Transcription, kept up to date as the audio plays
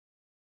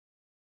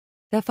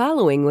The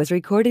following was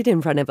recorded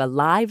in front of a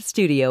live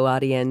studio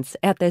audience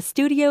at the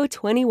Studio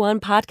 21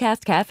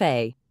 Podcast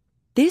Café.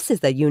 This is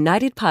the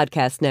United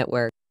Podcast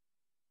Network.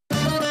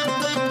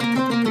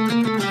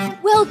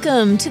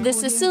 Welcome to the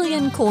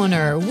Sicilian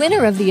Corner,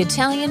 winner of the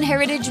Italian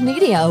Heritage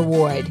Media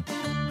Award,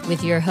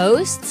 with your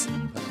hosts,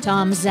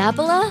 Tom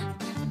Zappola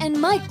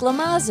and Mike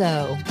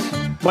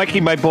Lamazzo.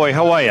 Mikey, my boy,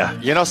 how are you?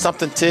 You know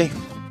something, T?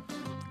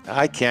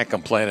 I can't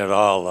complain at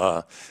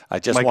all. I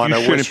just Mike, want to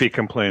you shouldn't be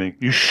complaining.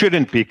 You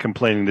shouldn't be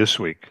complaining this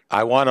week.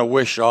 I want to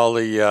wish all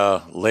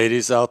the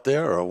ladies out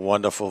there a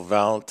wonderful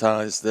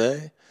Valentine's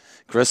Day.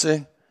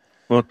 Chrissy?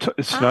 Well,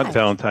 it's not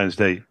Valentine's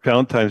Day.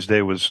 Valentine's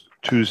Day was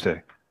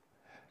Tuesday.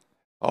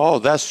 Oh,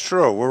 that's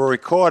true. We're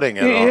recording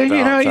it on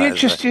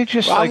Valentine's Day. You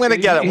just. Well, I'm going to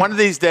get it. One of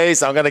these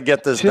days, I'm going to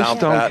get this down. Just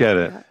don't get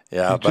it.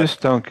 Yeah,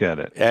 just don't get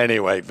it.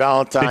 Anyway,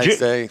 Valentine's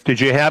Day. Did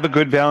you have a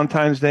good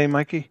Valentine's Day,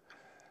 Mikey?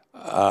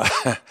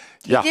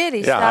 He did.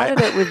 He started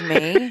it with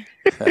me.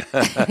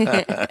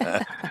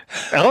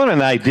 Ellen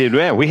and I did.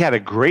 Man, we had a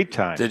great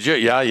time. Did you?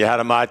 Yeah, you had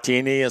a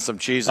martini and some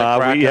cheese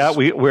and crackers.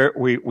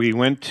 We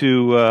went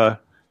to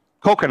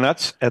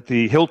Coconuts at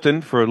the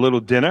Hilton for a little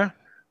dinner,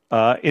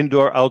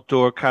 indoor,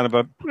 outdoor, kind of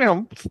a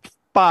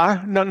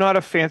bar, not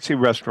a fancy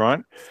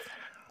restaurant.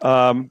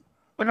 That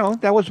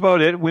was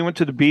about it. We went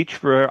to the beach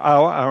for an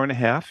hour and a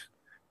half.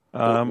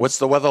 What's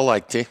the weather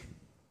like, T?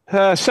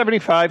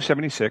 75,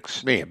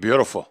 76. Me,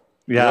 beautiful.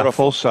 Yeah,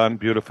 beautiful. Full sun.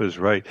 Beautiful is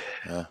right.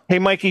 Yeah. Hey,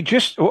 Mikey,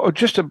 just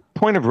a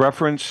point of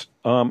reference,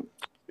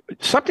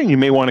 something you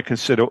may want to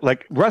consider,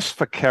 like Russ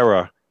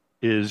Fakera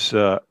is,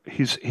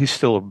 he's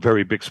still a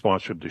very big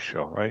sponsor of the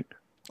show, right?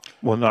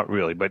 Well, not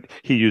really, but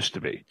he used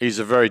to be. He's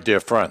a very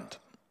dear friend.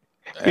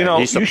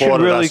 He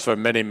supported us for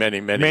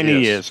many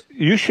years.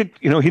 You should,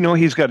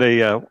 he's got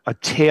a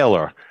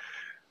tailor.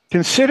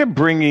 Consider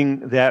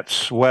bringing that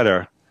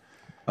sweater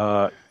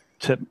to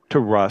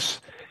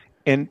Russ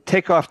and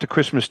take off the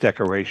Christmas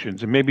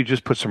decorations and maybe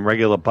just put some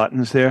regular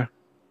buttons there.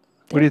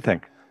 What do you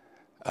think?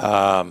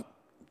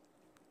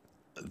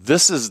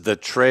 This is the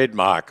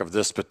trademark of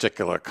this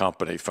particular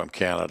company from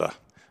Canada.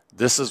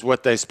 This is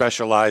what they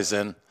specialize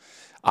in.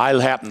 I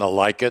happen to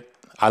like it.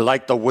 I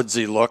like the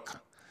woodsy look.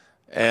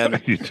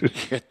 And you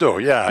do,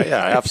 yeah,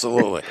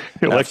 absolutely.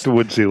 You like the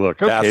woodsy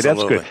look. Okay,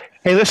 absolutely. That's good.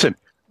 Hey, listen,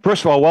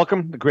 first of all,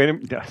 welcome to the Great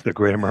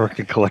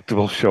American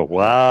Collectibles Show.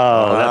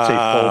 Wow, that's a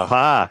faux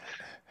pas.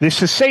 The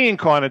Sicilian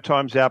Corner,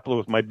 Tom Zappola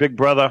with my big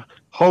brother,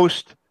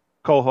 co-host,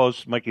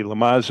 Mikey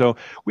Lamazzo.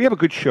 We have a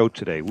good show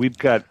today. We've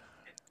got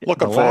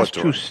looking forward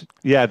to it.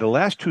 Yeah, the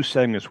last two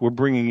segments, we're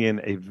bringing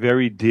in a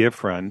very dear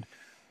friend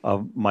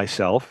of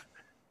myself.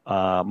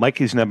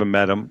 Mikey's never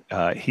met him.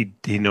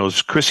 He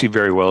knows Chrissy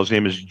very well. His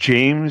name is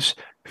James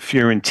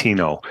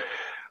Fiorentino.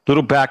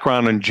 Little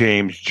background on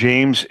James.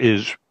 James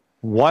is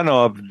one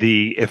of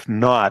the, if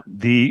not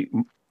the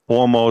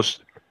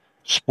foremost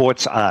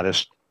sports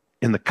artist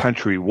in the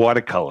country,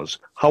 watercolors.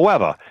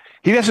 However,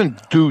 he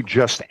doesn't do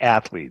just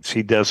athletes.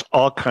 He does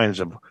all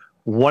kinds of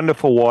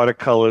wonderful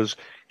watercolors.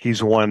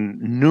 He's won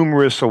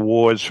numerous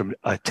awards from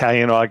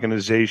Italian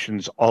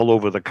organizations all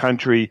over the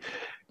country.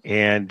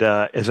 And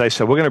as I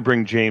said, we're going to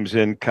bring James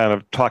in, kind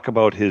of talk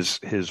about his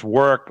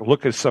work,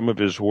 look at some of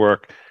his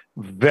work.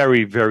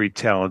 Very, very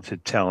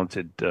talented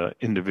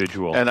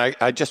individual. And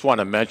I just want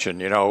to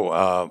mention,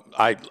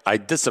 I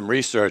did some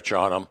research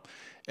on him.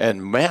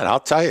 And, man, I'll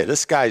tell you,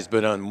 this guy's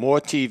been on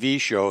more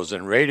TV shows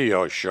and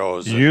radio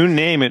shows. You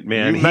name it,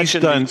 man.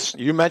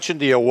 You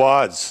mentioned the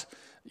awards.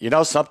 You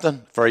know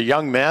something? For a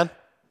young man,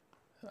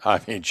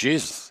 I mean,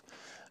 Jesus.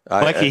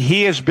 Mikey,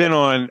 he has been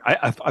on,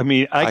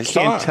 I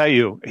can't tell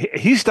you.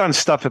 He's done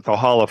stuff at the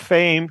Hall of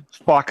Fame,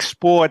 Fox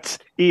Sports,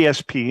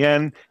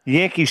 ESPN,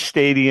 Yankee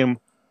Stadium.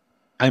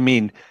 I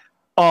mean,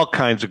 all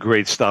kinds of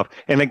great stuff.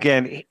 And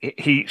again,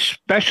 he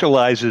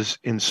specializes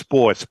in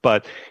sports,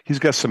 but he's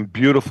got some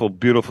beautiful,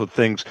 beautiful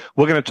things.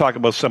 We're going to talk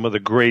about some of the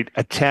great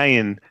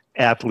Italian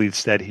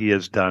athletes that he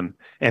has done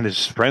and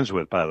is friends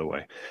with, by the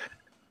way.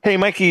 Hey,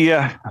 Mikey,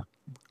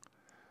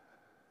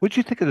 what'd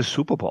you think of the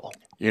Super Bowl?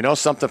 You know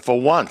something?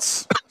 For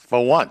once,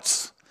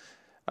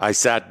 I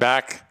sat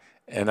back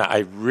and I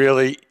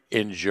really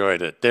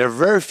enjoyed it. There are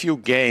very few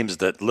games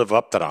that live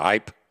up to the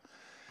hype.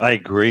 I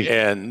agree.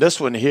 And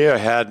this one here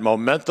had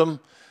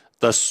momentum.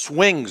 The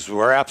swings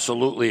were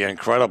absolutely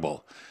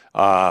incredible.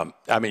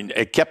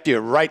 It kept you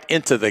right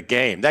into the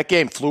game. That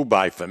game flew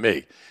by for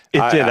me.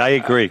 It did. I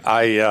agree.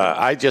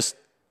 I just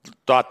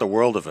thought the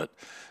world of it.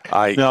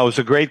 No, it was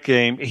a great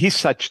game. He's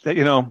such,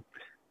 the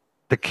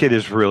kid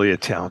is really a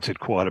talented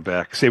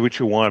quarterback. Say what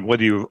you want.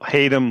 Whether you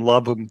hate him,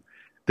 love him,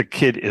 the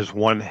kid is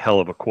one hell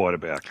of a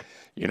quarterback.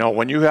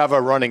 When you have a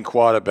running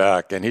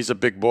quarterback, and he's a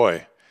big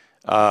boy,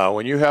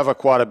 when you have a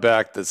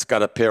quarterback that's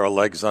got a pair of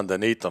legs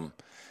underneath him,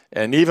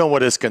 and even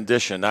with his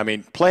condition,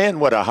 playing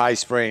with a high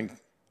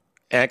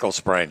ankle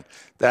sprain,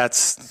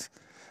 that's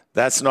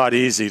not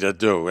easy to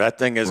do. That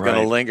thing is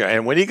going to linger.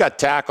 And when he got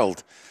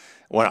tackled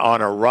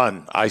on a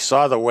run, I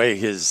saw the way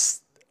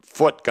his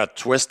foot got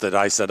twisted.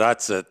 I said,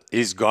 that's it.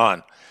 He's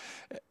gone.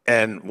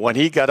 And when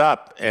he got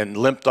up and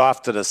limped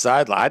off to the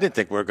sideline, I didn't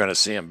think we were going to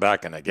see him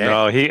back in the game.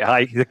 No,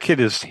 the kid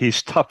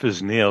he's tough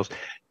as nails.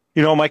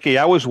 You know, Mikey,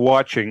 I was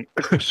watching,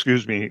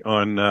 excuse me,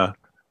 on, I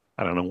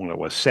don't know when it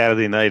was,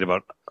 Saturday night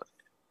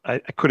I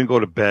couldn't go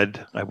to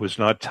bed. I was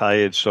not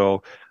tired.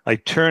 So I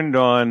turned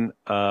on,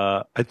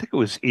 I think it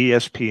was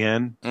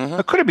ESPN. Mm-hmm.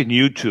 It could have been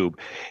YouTube.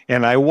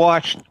 And I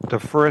watched the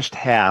first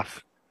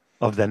half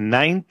of the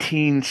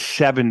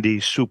 1970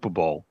 Super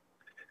Bowl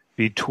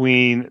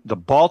between the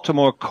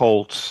Baltimore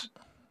Colts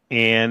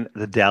and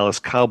the Dallas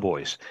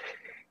Cowboys.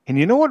 And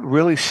you know what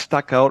really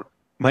stuck out,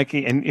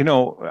 Mikey? And, you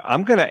know,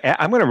 I'm gonna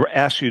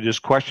ask you this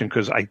question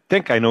because I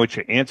think I know what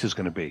your answer is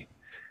going to be.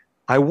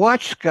 I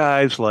watched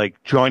guys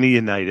like Johnny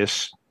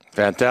Unitas.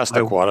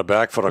 Fantastic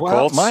quarterback for the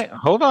Colts.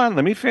 Hold on,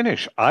 let me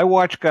finish. I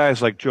watch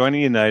guys like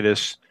Johnny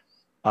Unitas.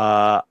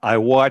 I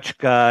watch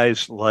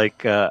guys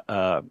like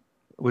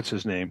what's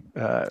his name?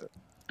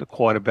 The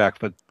quarterback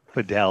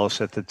for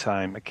Dallas at the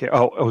time. It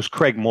was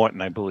Craig Morton,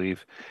 I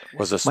believe.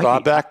 Was it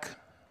Staubach?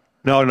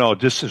 No.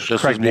 This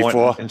Craig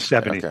Morton in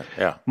 '70. Okay,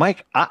 yeah.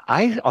 Mike,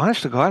 I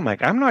honest to God,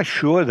 Mike, I'm not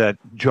sure that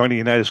Johnny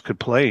Unitas could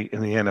play in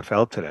the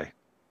NFL today.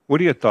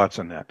 What are your thoughts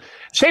on that?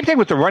 Same thing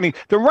with the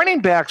running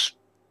backs.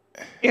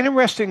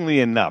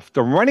 Interestingly enough,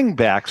 the running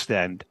backs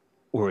then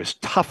were as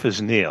tough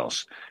as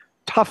nails,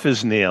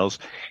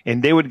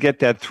 and they would get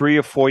that 3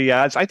 or 4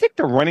 yards. I think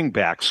the running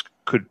backs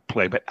could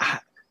play, but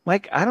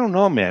Mike, I don't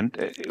know, man.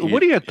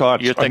 What are your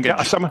thoughts? You think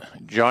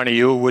Johnny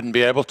U wouldn't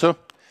be able to?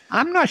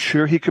 I'm not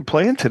sure he could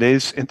play in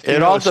today's.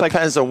 It all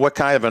depends on what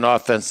kind of an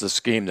offensive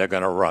scheme they're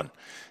going to run.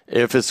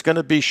 If it's going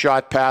to be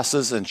short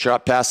passes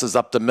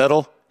up the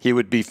middle, he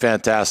would be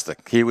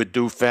fantastic. He would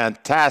do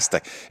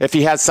fantastic. If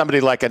he had somebody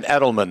like an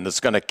Edelman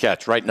that's going to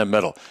catch right in the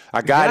middle,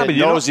 a guy that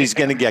knows he's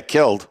going to get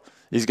killed,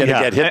 he's going to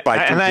get hit by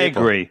two people. And I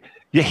agree.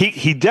 Yeah,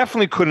 he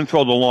definitely couldn't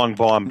throw the long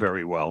bomb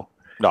very well.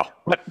 No.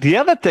 But the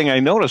other thing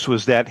I noticed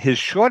was that his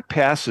short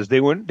passes,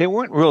 they weren't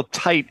real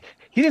tight.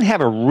 He didn't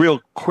have a real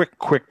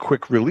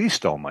quick release,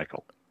 though,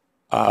 Michael.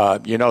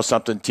 You know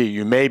something, T?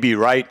 You may be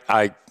right.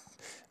 I'm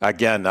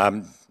going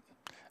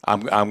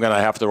to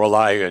have to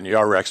rely on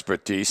your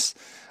expertise.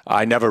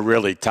 I never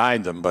really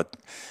timed them, but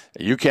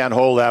you can't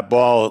hold that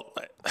ball.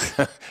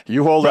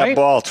 You hold that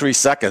ball 3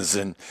 seconds,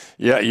 and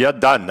you're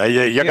done.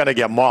 You're going to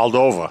get mauled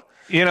over.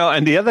 You know,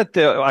 and the other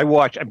thing I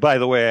watch, by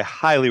the way, I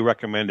highly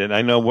recommend it.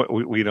 I know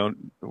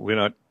we're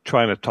not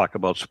trying to talk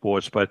about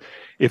sports, but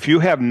if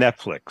you have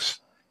Netflix,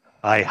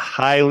 I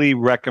highly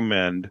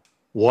recommend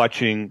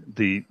watching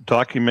the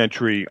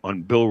documentary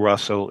on Bill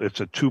Russell. It's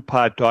a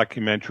 2-part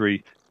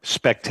documentary,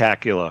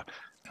 spectacular.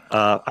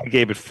 I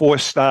gave it 4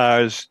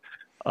 stars.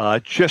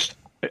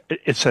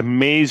 It's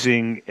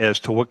amazing as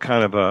to what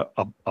kind of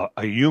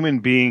a human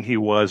being he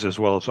was, as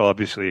well as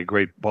obviously a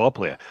great ball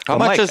player. How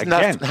much does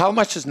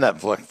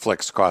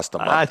Netflix cost a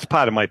month? It's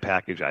part of my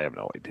package. I have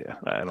no idea.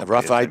 A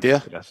rough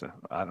idea?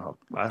 I don't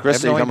know.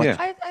 Chrissy, I have no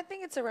idea. I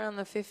think it's around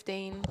the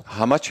 15.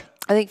 How much?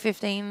 I think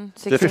 15,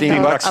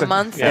 $15 a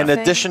month. In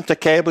addition to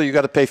cable, you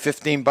got to pay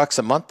 $15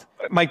 a month?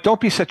 Mike, don't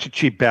be such a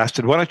cheap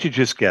bastard. Why don't you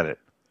just get it?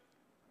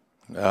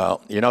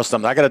 Well, you know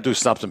something. I got to do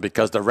something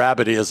because the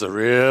rabbit ears are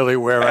really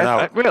wearing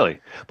out. Really.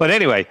 But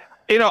anyway,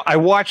 you know, I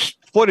watched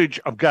footage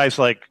of guys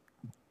like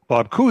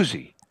Bob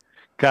Cousy,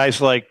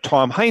 guys like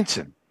Tom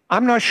Heinsohn.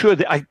 I'm not sure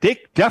that they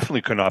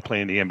definitely could not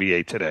play in the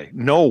NBA today.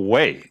 No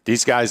way.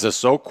 These guys are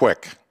so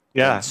quick.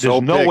 Yeah,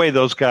 there's no way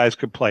those guys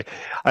could play.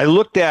 I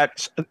looked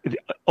at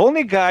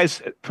only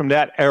guys from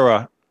that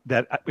era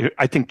that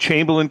I think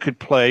Chamberlain could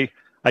play.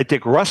 I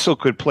think Russell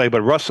could play,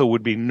 but Russell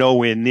would be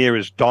nowhere near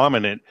as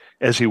dominant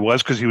as he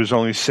was because he was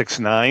only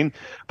 6'9".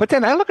 But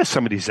then I look at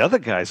some of these other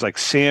guys like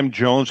Sam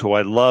Jones, who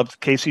I loved,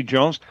 Casey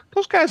Jones.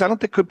 Those guys I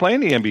don't think could play in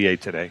the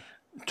NBA today.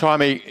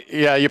 Tommy,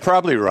 yeah, you're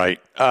probably right.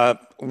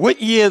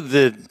 What year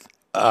did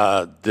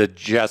the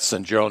Jets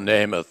and Joe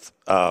Namath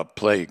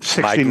play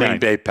my Green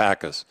Bay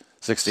Packers?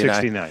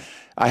 69.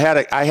 I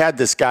had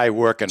this guy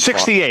working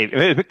 68.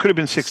 It could have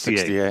been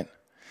 68.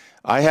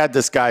 I had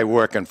this guy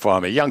working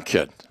for me, young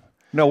kid.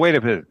 No, wait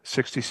a minute.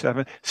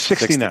 67?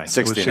 69.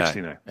 69. It was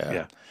 69.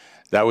 Yeah.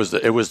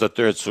 It was the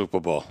third Super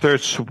Bowl.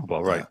 Third Super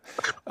Bowl, right.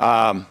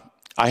 I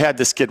had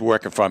this kid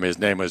working for me. His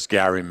name was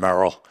Gary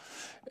Merrill.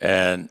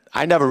 And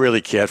I never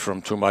really cared for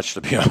him too much,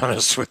 to be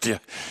honest with you.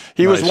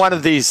 He was one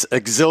of these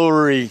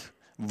auxiliary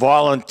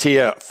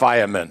volunteer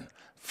firemen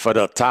for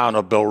the town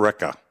of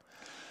Billerica.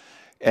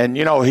 And,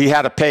 you know, he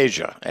had a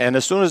pager. And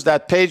as soon as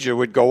that pager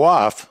would go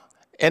off,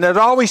 and it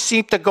always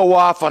seemed to go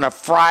off on a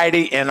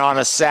Friday and on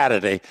a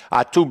Saturday,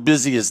 our two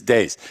busiest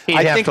days.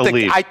 I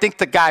think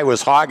the guy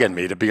was hogging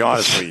me, to be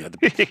honest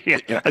with you.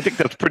 Yeah, I think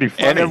that's pretty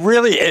funny. And it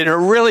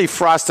really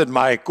frosted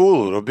my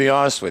culo, to be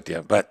honest with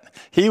you. But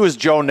he was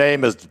Joe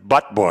Namath's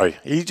butt boy.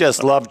 He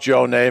just loved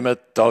Joe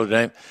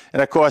Namath.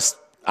 And, of course,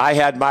 I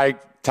had my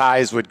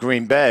ties with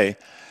Green Bay.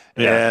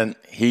 Yeah. And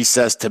he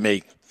says to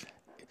me,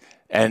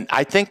 and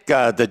I think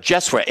the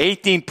Jets were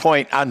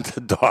 18-point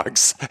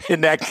underdogs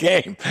in that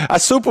game. A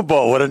Super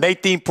Bowl with an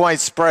 18-point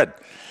spread.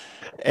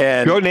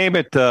 And Joe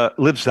Namath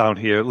lives down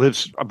here,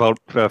 lives about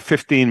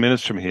 15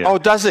 minutes from here. Oh,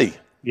 does he?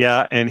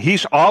 Yeah, and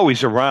he's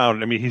always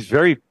around. I mean, he's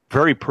very,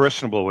 very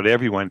personable with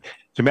everyone.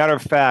 As a matter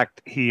of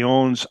fact, he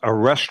owns a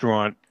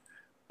restaurant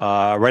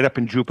right up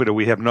in Jupiter.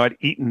 We have not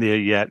eaten there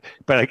yet,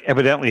 but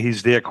evidently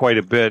he's there quite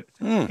a bit.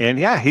 And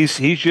yeah, he's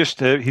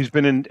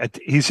been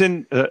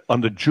in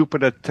on the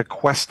Jupiter to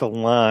Cuesta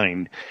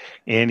line,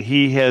 and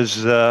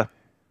he's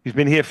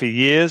been here for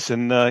years,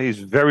 and he's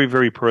very,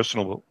 very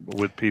personal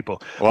with people.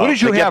 Well, what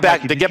did you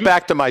have to get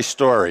back to my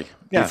story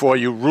before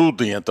you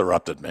rudely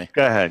interrupted me?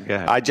 Go ahead.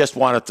 I just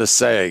wanted to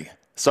say,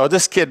 so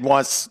this kid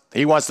wants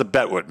to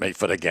bet with me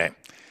for the game.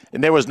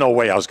 And there was no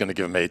way I was going to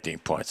give him 18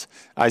 points.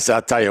 I said,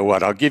 I'll tell you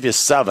what, I'll give you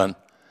 7.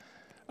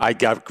 I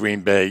got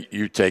Green Bay,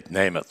 you take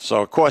Namath.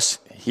 So, of course,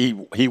 he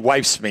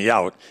wipes me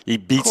out. He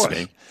beats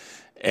me.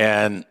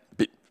 And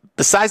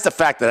besides the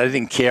fact that I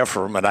didn't care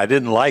for him and I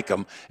didn't like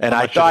him, and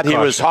I thought he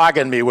was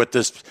hogging me with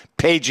this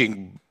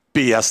paging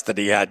BS that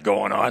he had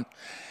going on,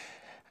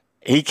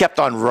 he kept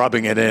on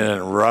rubbing it in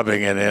and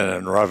rubbing it in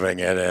and rubbing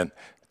it in.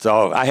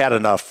 So I had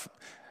enough.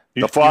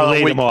 The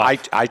following week,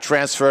 I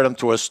transferred him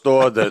to a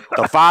store the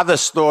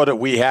farthest store that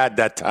we had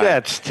that time.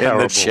 That's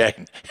terrible. In the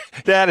chain.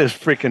 That is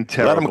freaking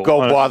terrible. Let him go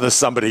bother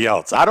somebody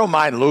else. I don't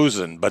mind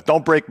losing, but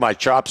don't break my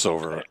chops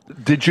over it.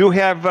 Did you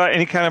have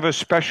any kind of a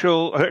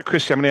special,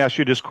 Christy, I'm going to ask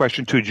you this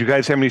question too. Did you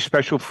guys have any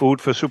special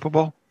food for Super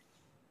Bowl?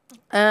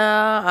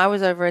 I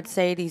was over at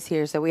Sadie's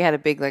here, so we had a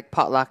big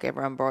potluck.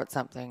 Everyone brought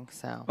something.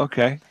 So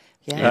okay.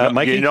 Yeah.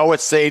 Mikey? You know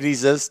what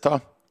Sadie's is,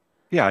 Tom?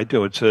 Yeah, I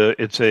do.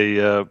 It's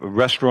a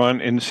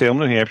restaurant in Salem,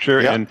 New Hampshire,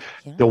 and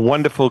the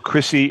wonderful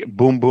Chrissy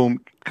Boom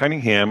Boom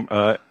Cunningham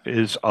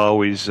is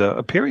always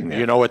appearing there.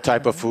 You know what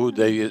type of food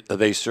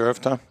they serve,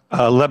 Tom?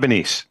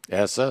 Lebanese.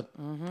 That's it.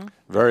 Mm-hmm.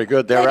 Very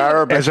good. They're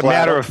Arabic. As a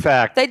matter of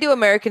fact, they do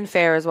American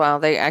fare as well.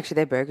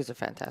 Their burgers are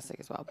fantastic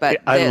as well. But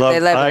they're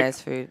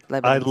Lebanese food.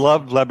 I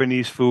love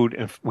Lebanese food,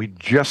 and we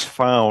just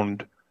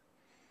found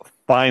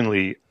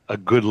finally a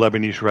good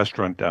Lebanese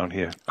restaurant down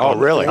here. Oh,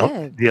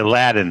 really? The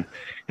Aladdin.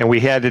 And we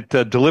had it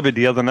delivered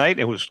the other night.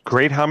 It was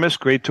great hummus,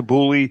 great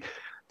tabbouleh.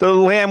 The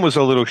lamb was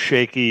a little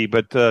shaky,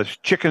 but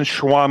chicken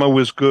shawarma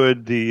was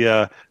good.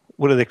 The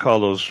what do they call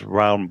those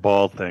round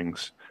ball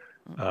things?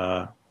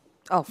 Falafel.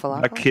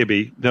 A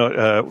kibbe. No,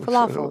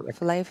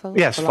 falafel.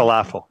 Yes,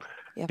 falafel.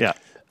 Yeah.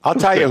 I'll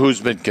tell you who's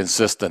been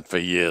consistent for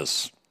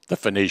years. The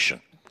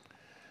Phoenician.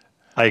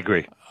 I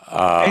agree.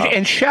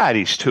 And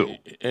Shadi's too.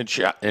 And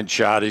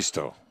Shadi's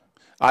too.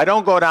 I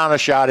don't go down to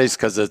Shadi's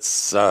because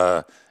it's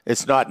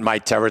not my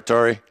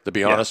territory, to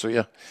be honest with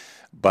you.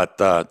 But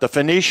the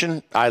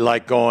Phoenician, I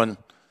like going.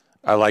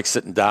 I like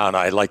sitting down.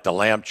 I like the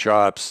lamb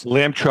chops.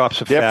 Lamb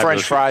chops are Their fabulous.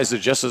 French fries are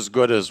just as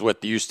good as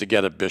what you used to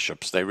get at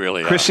Bishop's. They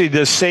really Chrissy, are.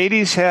 does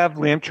Sadie's have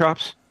lamb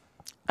chops?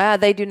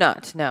 They do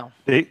not, no.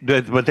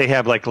 But they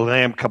have like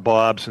lamb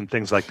kebabs and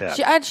things like that.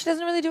 She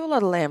doesn't really do a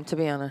lot of lamb, to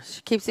be honest.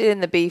 She keeps it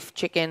in the beef,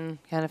 chicken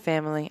kind of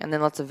family, and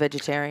then lots of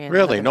vegetarian.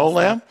 Really? No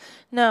lamb?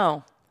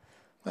 No.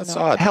 That's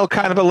odd. Hell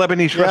kind of a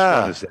Lebanese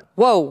restaurant is that?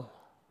 Whoa.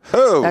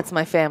 Who? That's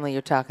my family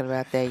you're talking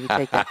about there. You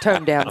take that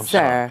term down,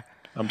 sir.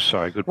 I'm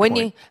sorry. Good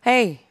point.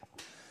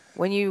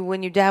 When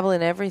you dabble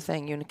in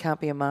everything, you can't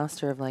be a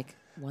master of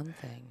one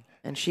thing.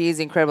 And she's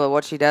incredible at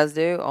what she does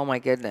do. Oh my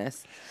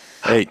goodness.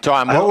 Hey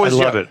Tom, I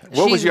love it.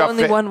 She's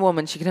only one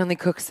woman. She can only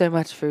cook so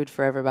much food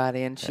for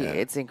everybody, and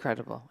it's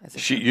incredible.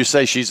 You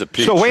say she's a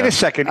peach. So wait a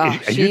second. Oh,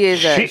 she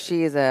is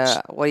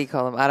a what do you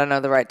call them? I don't know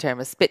the right term.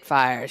 A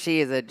spitfire.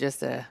 She is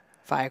just a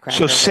firecracker.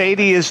 So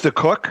Sadie is the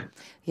cook?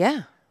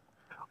 Yeah.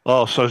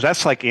 Oh, so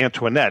that's like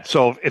Antoinette.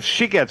 So if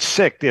she gets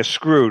sick, they're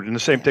screwed. And the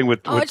same thing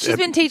with. She's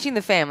been teaching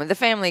the family. The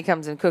family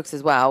comes and cooks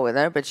as well with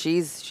her, but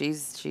she's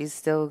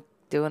still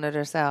doing it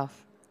herself.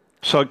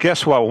 So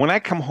guess what? When I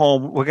come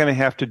home, we're going to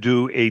have to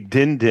do a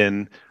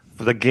din-din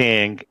for the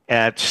gang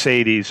at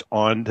Sadie's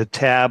on the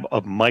tab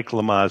of Mike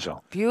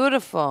Lamazzo.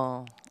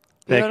 Beautiful.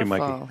 Thank you,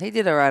 Mikey. He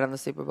did all right on the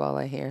Super Bowl,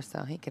 I hear,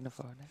 so he can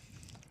afford it.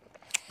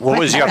 What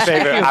was your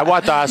favorite? I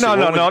want to ask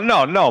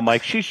you. No,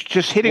 Mike. She's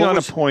just hitting on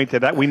a point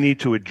that we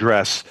need to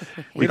address.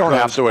 We don't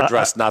have to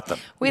address nothing.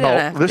 We don't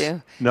have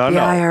to. No. The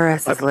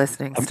IRS is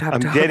listening. Stop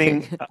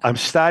talking. I'm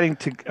starting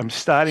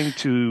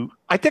to.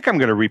 I think I'm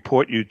going to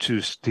report you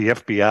to the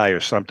FBI or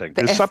something.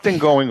 There's something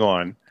going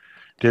on.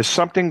 There's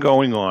something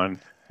going on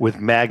with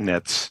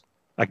magnets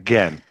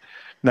again.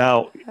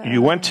 Now,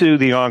 you went to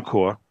the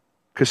Encore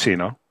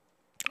Casino.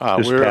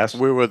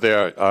 We were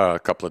there a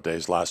couple of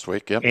days last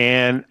week. Yep.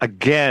 And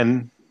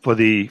again, for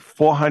the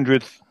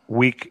 400th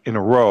week in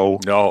a row.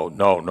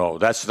 No.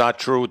 That's not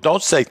true.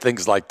 Don't say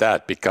things like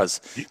that because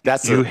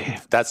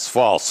that's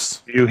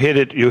false. You hit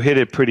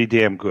it pretty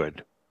damn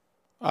good.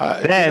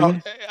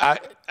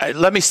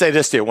 Let me say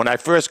this to you. When I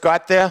first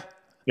got there,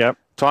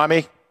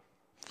 Tommy,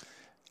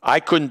 I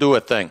couldn't do a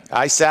thing.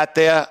 I sat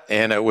there,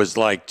 and it was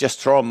like just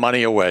throwing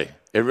money away.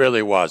 It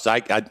really was.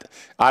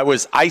 I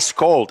was ice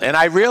cold, and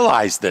I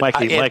realized it.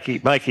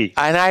 Mikey.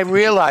 And I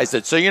realized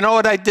it. So you know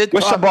what I did?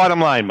 What's the bottom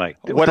line, Mike?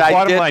 Did you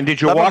walk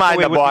away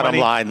with the bottom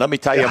line? Let me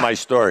tell you my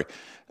story.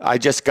 I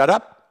just got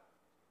up.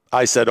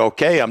 I said,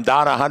 okay, I'm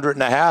down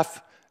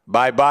 $100.50.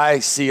 Bye-bye.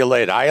 See you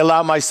later. I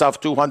allow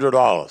myself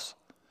 $200.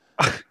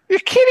 You're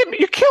kidding me.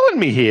 You're killing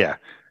me here.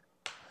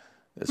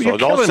 So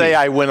don't say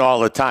I win all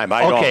the time.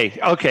 I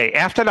don't. Okay.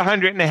 After the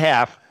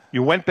 100.5,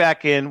 you went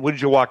back in. What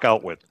did you walk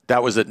out with?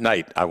 That was at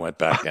night. I went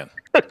back in.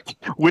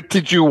 What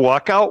did you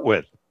walk out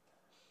with?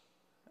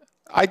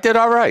 I did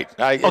all right.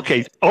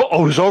 Okay. It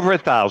was over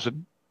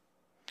 1,000.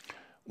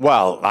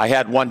 Well, I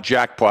had one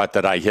jackpot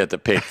that I hit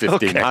that paid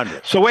 $1,500. Okay.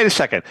 So wait a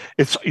second.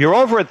 You're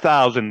over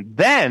 1,000.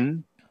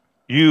 Then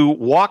you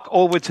walk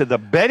over to the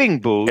betting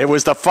booth. It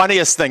was the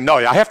funniest thing. No,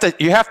 you have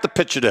to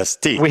picture this,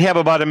 T. We have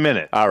about a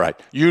minute. All right.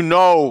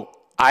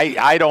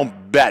 I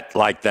don't bet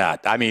like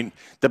that. I mean,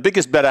 the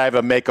biggest bet I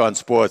ever make on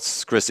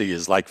sports, Chrissy,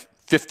 is like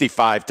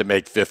 55 to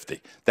make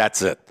 50.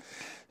 That's it.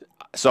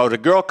 So the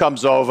girl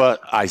comes over.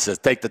 I says,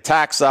 take the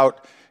tax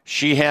out.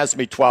 She hands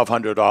me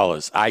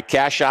 $1,200. I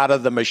cash out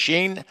of the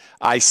machine.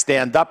 I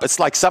stand up. It's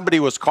like somebody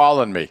was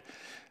calling me.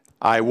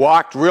 I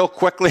walked real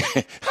quickly.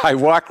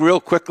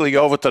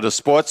 Over to the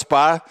sports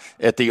bar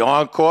at the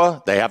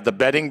Encore. They have the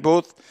betting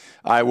booth.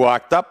 I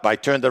walked up. I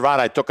turned around.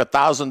 I took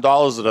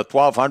 $1,000 of the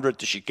 $1,200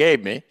 that she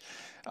gave me.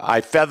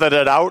 I feathered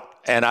it out,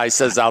 and I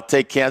says, I'll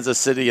take Kansas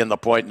City in the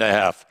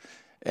 1.5.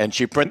 And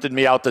she printed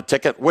me out the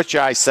ticket, which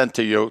I sent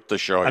to you to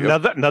show you.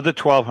 Another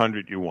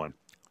 $1,200 you won.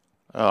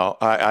 Oh,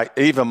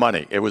 even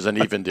money. It was an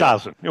even deal.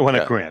 1,000. You won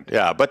 $1,000.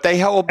 Yeah, but they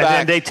held back. And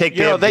then they take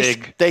their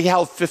VIG. They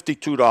held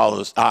 $52,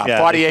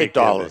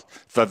 $48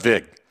 for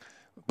VIG.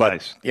 But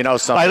nice. You know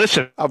something.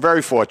 Listen, I'm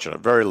very fortunate,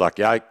 very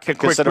lucky. I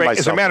consider myself.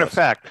 As a matter of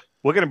fact,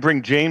 we're going to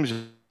bring James.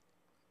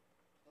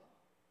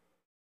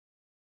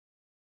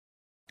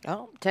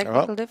 Oh,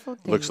 technical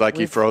difficulty. Looks like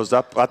he froze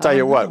up. I'll tell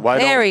you what.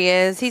 There he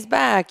is. He's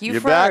back. You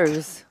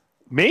froze. Back?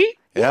 Me?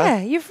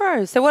 Yeah, you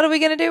froze. So what are we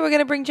going to do? We're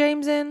going to bring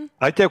James in?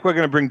 I think we're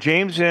going to bring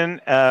James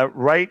in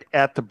right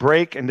at the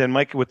break. And then,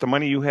 Mike, with the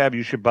money you have,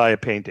 you should buy a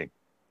painting.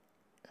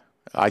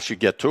 I should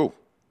get two.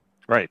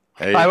 Right.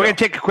 All right, we're going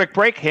to take a quick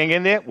break. Hang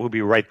in there. We'll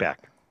be right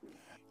back.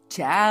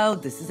 Ciao,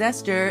 this is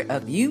Esther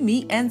of You,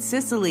 Me, and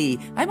Sicily.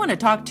 I want to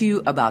talk to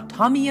you about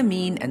Tommy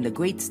Amin and the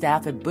great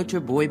staff at Butcher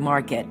Boy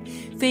Market.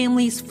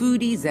 Families,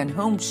 foodies, and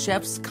home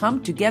chefs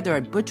come together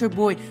at Butcher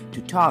Boy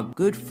to talk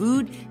good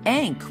food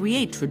and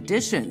create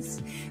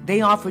traditions.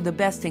 They offer the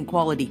best in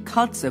quality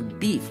cuts of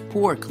beef,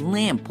 pork,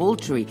 lamb,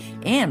 poultry,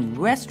 and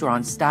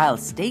restaurant-style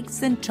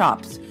steaks and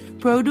chops.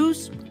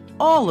 Produce?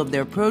 All of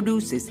their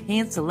produce is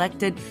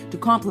hand-selected to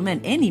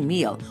complement any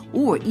meal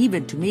or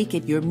even to make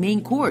it your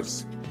main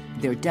course.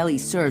 Their deli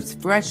serves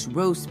fresh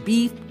roast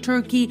beef,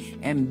 turkey,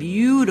 and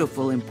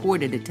beautiful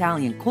imported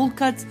Italian cold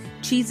cuts,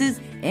 cheeses,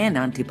 and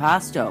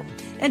antipasto.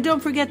 And don't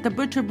forget the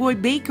Butcher Boy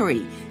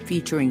Bakery,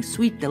 featuring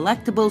sweet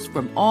delectables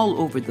from all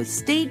over the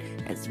state,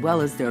 as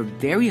well as their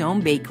very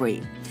own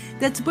bakery.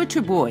 That's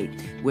Butcher Boy,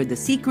 where the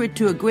secret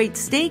to a great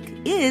steak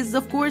is,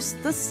 of course,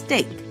 the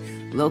steak.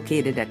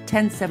 Located at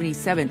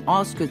 1077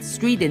 Osgood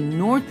Street in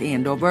North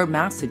Andover,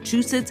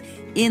 Massachusetts,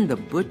 in the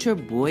Butcher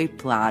Boy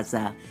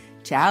Plaza.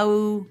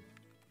 Ciao.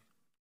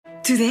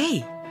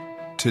 Today,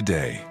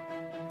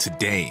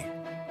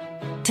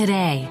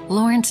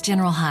 Lawrence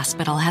General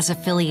Hospital has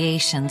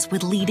affiliations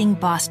with leading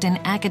Boston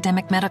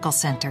academic medical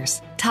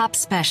centers. Top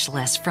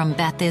specialists from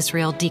Beth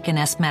Israel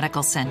Deaconess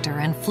Medical Center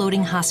and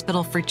Floating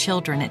Hospital for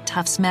Children at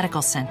Tufts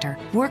Medical Center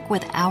work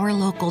with our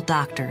local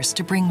doctors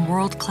to bring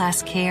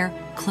world-class care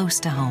close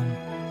to home.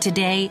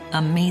 Today,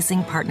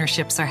 amazing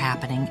partnerships are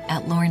happening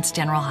at Lawrence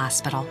General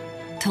Hospital.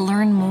 To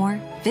learn more,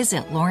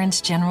 visit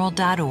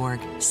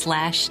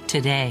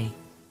lawrencegeneral.org/today.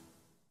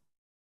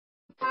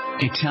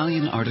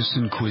 Italian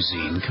artisan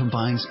cuisine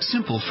combines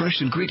simple,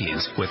 fresh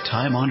ingredients with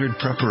time-honored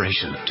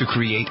preparation to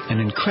create an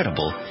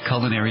incredible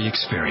culinary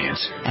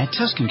experience. At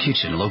Tuscan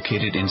Kitchen,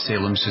 located in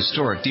Salem's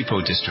historic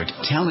Depot District,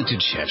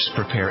 talented chefs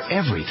prepare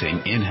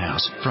everything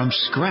in-house from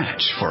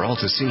scratch for all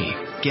to see.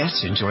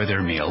 Guests enjoy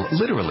their meal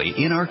literally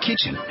in our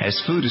kitchen as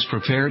food is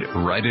prepared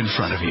right in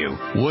front of you.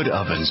 Wood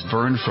ovens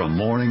burn from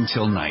morning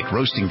till night,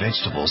 roasting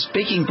vegetables,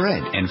 baking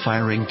bread, and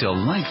firing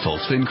delightful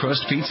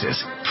thin-crust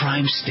pizzas.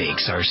 Prime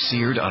steaks are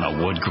seared on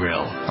a wood grill.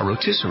 A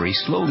rotisserie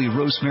slowly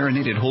roasts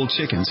marinated whole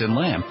chickens and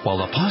lamb,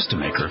 while a pasta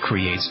maker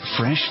creates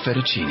fresh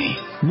fettuccine.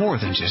 More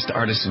than just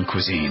artisan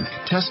cuisine,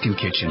 Tuscan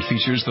Kitchen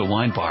features the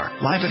wine bar,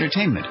 live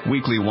entertainment,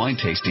 weekly wine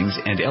tastings,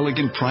 and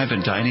elegant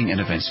private dining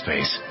and event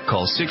space.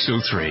 Call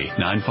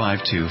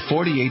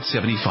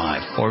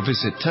 603-952-4875 or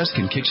visit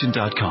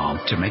TuscanKitchen.com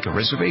to make a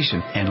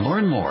reservation and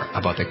learn more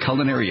about the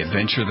culinary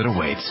adventure that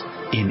awaits.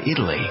 In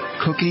Italy,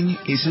 cooking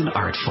is an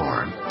art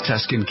form.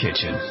 Tuscan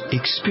Kitchen.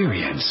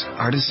 Experience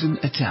artisan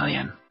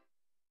Italian.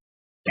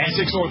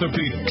 Essex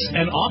Orthopedics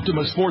and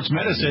Optima Sports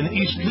Medicine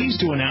each pleased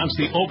to announce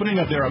the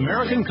opening of their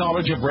American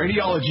College of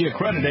Radiology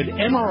accredited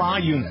MRI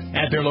unit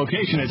at their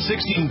location at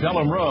 16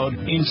 Pelham Road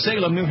in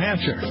Salem, New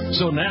Hampshire.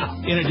 So now,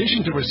 in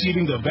addition to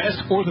receiving the best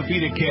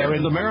orthopedic care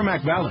in the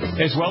Merrimack Valley,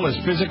 as well as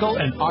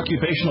physical and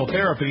occupational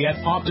therapy at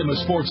Optima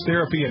Sports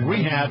Therapy and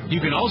Rehab,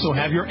 you can also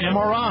have your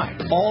MRI,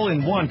 all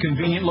in one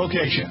convenient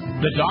location.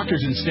 The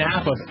doctors and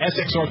staff of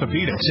Essex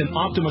Orthopedics and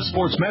Optima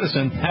Sports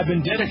Medicine have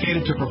been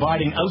dedicated to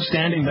providing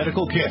outstanding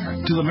medical care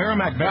to the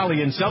Merrimack Valley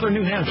in southern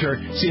New Hampshire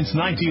since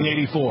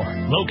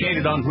 1984.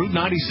 Located on Route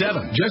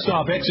 97, just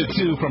off Exit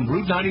 2 from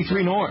Route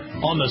 93 North,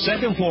 on the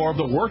second floor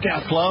of the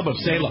Workout Club of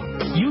Salem.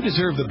 You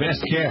deserve the best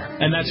care,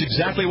 and that's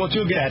exactly what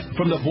you'll get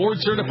from the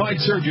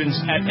board-certified surgeons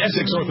at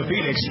Essex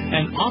Orthopedics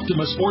and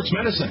Optima Sports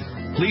Medicine.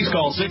 Please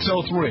call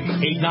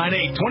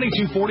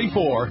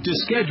 603-898-2244 to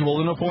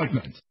schedule an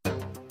appointment.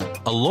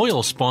 A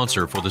loyal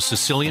sponsor for the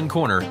Sicilian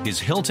Corner is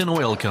Hilton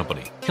Oil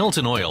Company.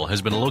 Hilton Oil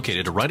has been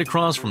located right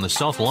across from the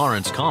South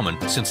Lawrence Common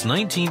since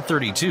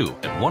 1932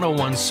 at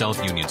 101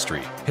 South Union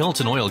Street.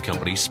 Hilton Oil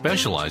Company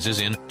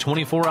specializes in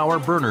 24-hour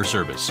burner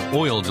service,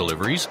 oil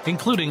deliveries,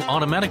 including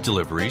automatic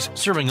deliveries,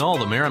 serving all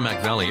the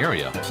Merrimack Valley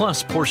area,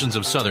 plus portions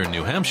of southern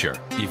New Hampshire.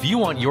 If you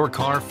want your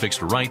car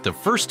fixed right the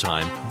first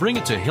time, bring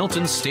it to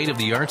Hilton's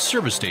state-of-the-art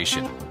service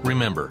station.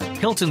 Remember,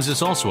 Hilton's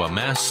is also a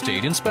Mass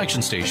State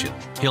Inspection Station.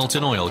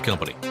 Hilton Oil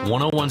Company,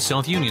 101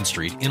 South Union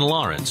Street in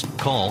Lawrence.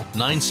 Call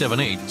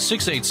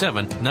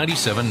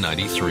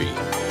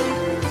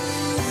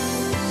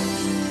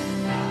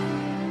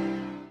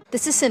 978-687-9793.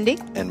 This is Cindy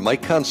and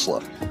Mike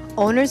Kunstler,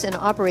 owners and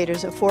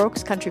operators of Four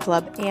Oaks Country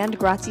Club and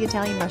Grazie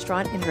Italian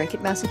Restaurant in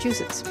Drake,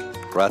 Massachusetts.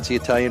 Grazie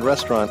Italian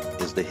Restaurant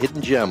is the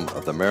hidden gem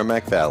of the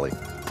Merrimack Valley.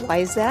 Why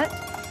is that?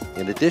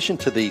 In addition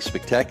to the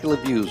spectacular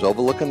views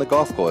overlooking the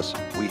golf course,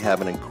 we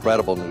have an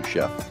incredible new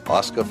chef,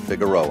 Oscar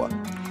Figueroa.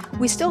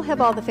 We still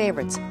have all the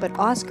favorites, but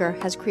Oscar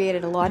has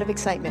created a lot of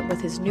excitement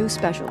with his new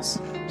specials.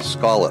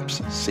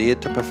 Scallops,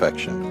 seared to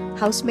perfection.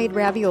 House-made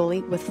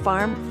ravioli with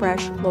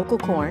farm-fresh local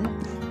corn.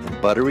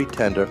 And buttery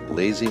tender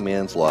Lazy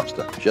Man's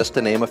lobster, just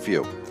to name a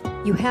few.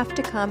 You have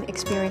to come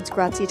experience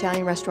Grazie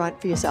Italian Restaurant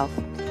for yourself.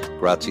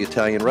 Grazie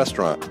Italian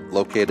Restaurant,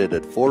 located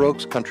at Four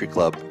Oaks Country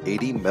Club,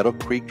 80 Meadow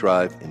Creek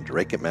Drive in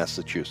Drake,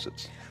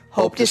 Massachusetts.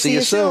 Hope to see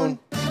you soon.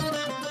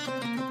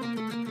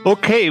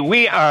 Okay,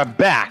 we are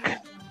back.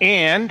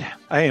 And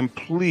I am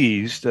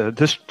pleased.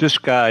 This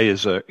guy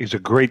is a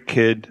great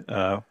kid.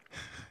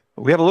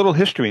 We have a little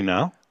history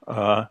now.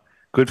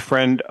 Good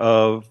friend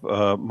of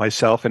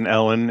myself and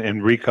Ellen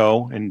and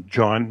Rico and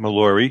John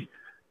Mallory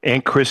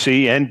and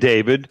Chrissy and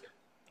David.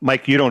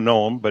 Mike, you don't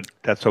know him, but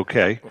that's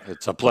okay.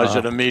 It's a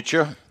pleasure to meet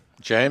you,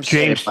 James.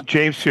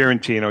 James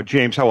Fiorentino.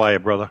 James, how are you,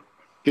 brother?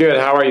 Good.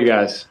 How are you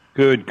guys?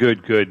 Good.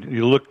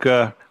 You look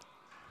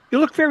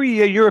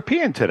very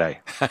European today.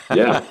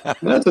 Yeah,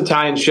 that's an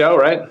Italian show,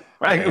 right?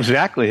 Right,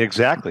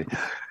 exactly.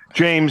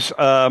 James,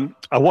 I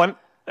want,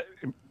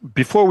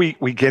 before we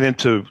get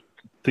into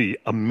the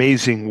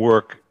amazing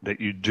work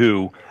that you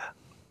do,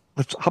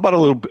 how about a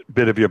little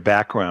bit of your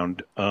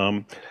background?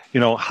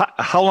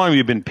 How long have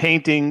you been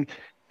painting?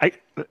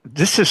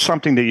 This is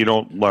something that you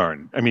don't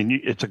learn. I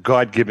mean, it's a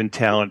God-given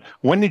talent.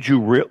 When did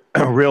you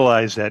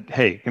realize that,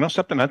 hey,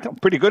 something, I'm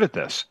pretty good at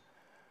this?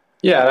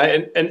 Yeah,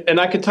 and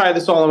I could tie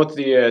this all in with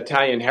the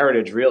Italian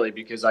heritage, really,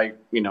 because I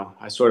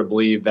sort of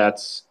believe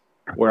that's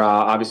where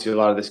obviously a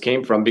lot of this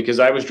came from, because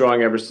I was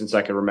drawing ever since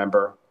I can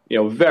remember,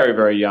 very,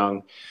 very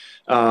young,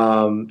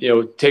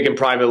 taking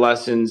private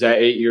lessons at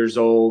 8 years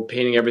old,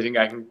 painting everything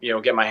I can,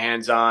 get my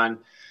hands on.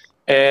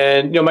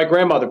 And, my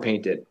grandmother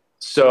painted.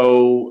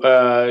 So,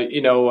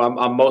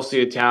 I'm mostly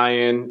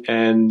Italian,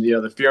 and,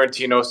 the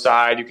Fiorentino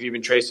side, you could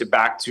even trace it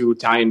back to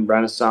Italian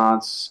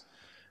Renaissance.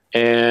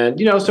 And,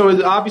 so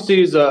it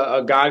obviously is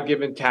a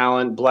God-given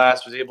talent,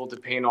 blessed, was able to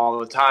paint all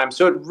the time.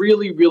 So it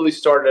really, really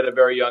started at a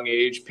very young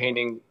age,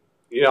 painting,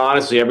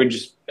 honestly,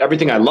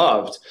 everything I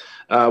loved,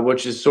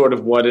 which is sort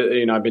of what,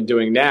 I've been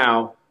doing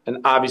now.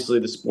 And obviously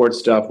the sports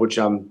stuff, which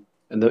I'm,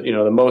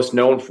 the most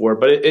known for.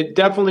 But it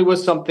definitely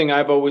was something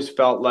I've always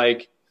felt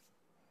like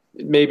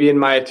maybe in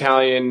my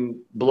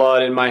Italian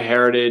blood, in my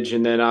heritage,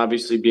 and then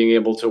obviously being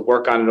able to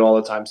work on it all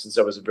the time since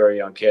I was a very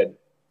young kid.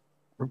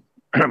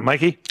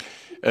 Mikey?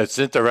 It's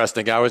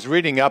interesting. I was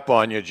reading up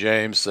on you,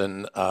 James,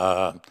 and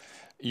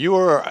you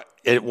were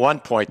at one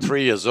point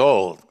 3 years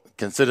old,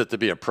 considered to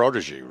be a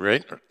prodigy,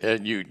 right?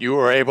 And you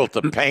were able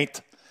to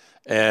paint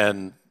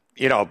and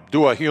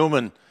do a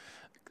human,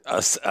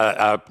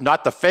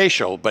 not the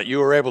facial, but you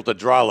were able to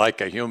draw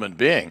like a human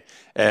being.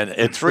 And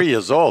at 3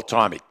 years old,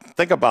 Tommy,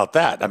 think about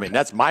that. I mean,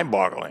 that's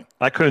mind-boggling.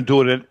 I couldn't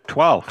do it at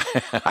 12.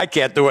 I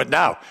can't do it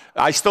now.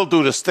 I still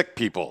do the stick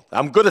people.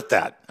 I'm good at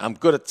that. I'm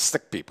good at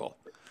stick people.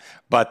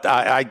 But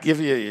I give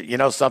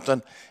you,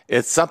 something.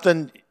 It's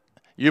something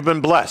you've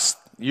been blessed.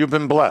 You've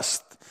been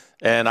blessed.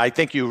 And I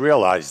think you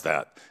realize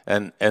that.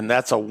 And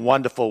that's a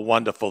wonderful,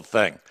 wonderful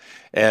thing.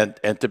 And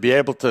to be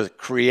able to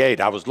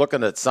create, I was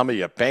looking at some of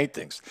your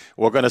paintings.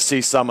 We're going to see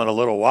some in a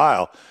little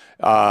while.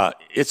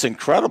 It's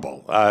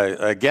incredible.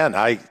 Again,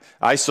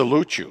 I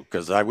salute you,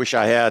 because I wish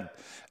I had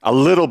a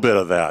little bit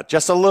of that.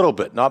 Just a little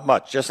bit, not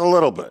much, just a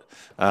little bit.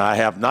 I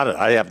have none of it.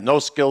 I have no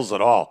skills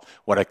at all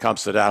when it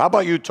comes to that. How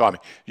about you, Tommy?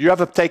 You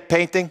ever take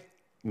painting?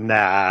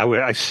 Nah,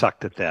 I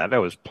sucked at that. That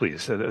was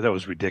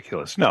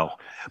ridiculous. No.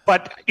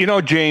 But,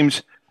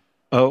 James,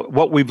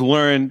 what we've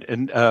learned,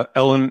 and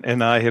Ellen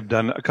and I have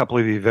done a couple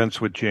of events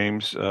with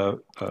James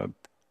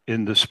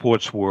in the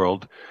sports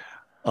world,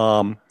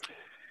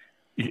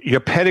 your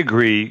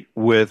pedigree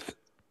with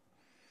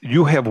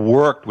you have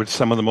worked with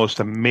some of the most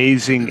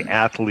amazing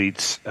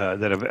athletes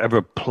that have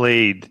ever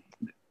played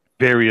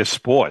various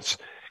sports.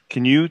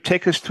 Can you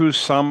take us through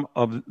some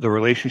of the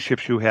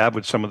relationships you have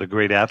with some of the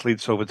great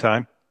athletes over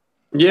time?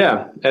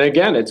 Yeah, and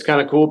again, it's kind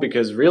of cool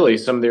because really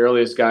some of the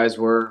earliest guys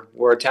were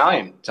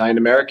Italian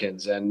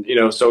Americans, and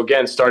so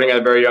again, starting at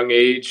a very young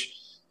age,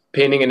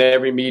 painting in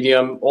every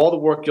medium. All the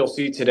work you'll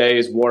see today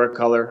is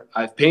watercolor.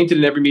 I've painted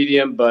in every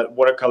medium, but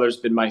watercolor's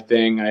been my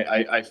thing.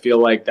 I feel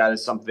like that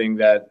is something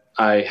that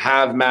I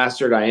have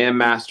mastered. I am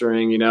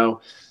mastering.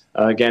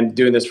 Again,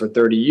 doing this for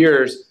 30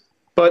 years.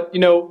 But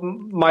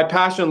my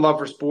passion and love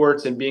for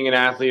sports and being an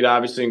athlete,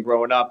 obviously, and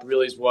growing up,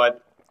 really is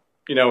what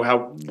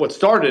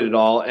started it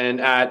all.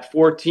 And at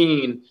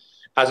 14,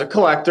 as a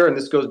collector, and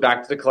this goes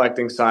back to the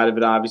collecting side of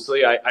it,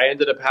 obviously, I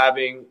ended up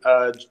having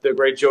the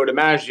great Joe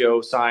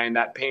DiMaggio sign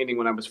that painting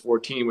when I was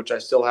 14, which I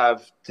still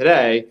have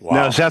today. Wow.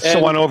 Now, is that the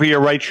one over your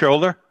right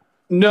shoulder?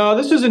 No,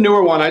 this is a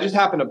newer one. I just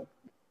happened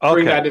to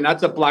bring that in.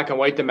 That's a black and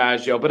white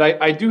DiMaggio. But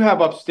I do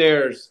have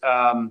upstairs,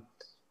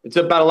 it's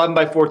about 11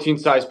 by 14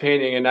 size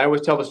painting. And I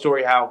always tell the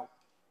story how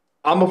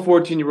I'm a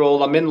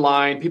 14-year-old. I'm in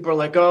line. People are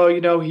like, oh,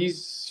 he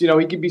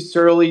could be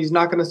surly. He's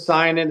not going to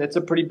sign it. It's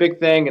a pretty big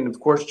thing. And, of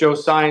course, Joe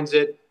signs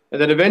it. And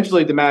then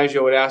eventually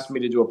DiMaggio would ask me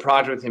to do a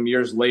project with him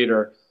years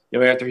later,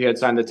 after he had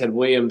signed the Ted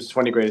Williams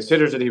 20 Greatest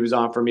Hitters that he was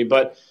on for me.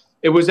 But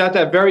it was at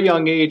that very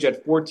young age,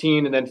 at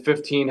 14 and then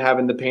 15,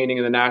 having the painting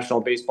in the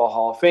National Baseball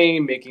Hall of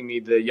Fame, making me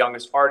the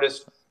youngest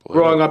artist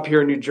growing up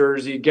here in New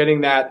Jersey,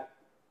 getting that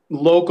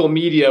local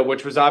media,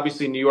 which was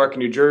obviously New York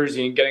and New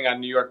Jersey, and getting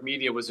on New York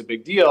media was a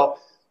big deal.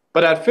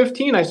 But at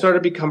 15, I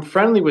started to become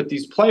friendly with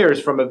these players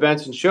from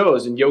events and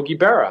shows. And Yogi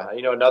Berra,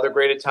 another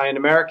great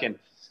Italian-American,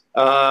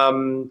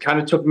 kind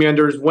of took me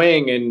under his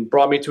wing and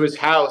brought me to his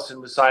house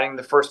and was signing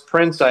the first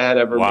prints I had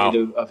ever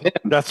made of him.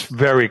 That's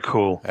very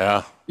cool.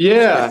 Yeah.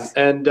 Yeah.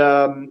 And,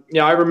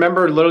 I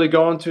remember literally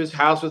going to his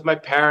house with my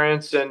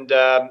parents and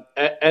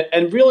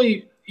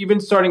really even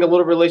starting a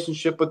little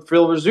relationship with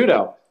Phil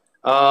Rizzuto.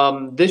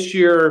 This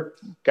year,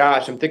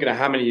 gosh, I'm thinking of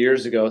how many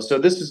years ago. So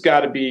this has got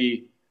to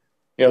be,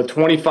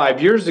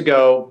 25 years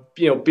ago,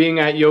 being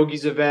at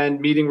Yogi's event,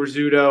 meeting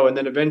Rizzuto, and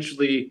then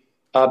eventually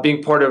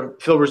being part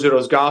of Phil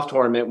Rizzuto's golf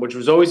tournament, which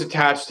was always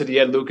attached to the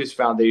Ed Lucas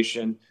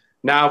Foundation,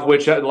 now of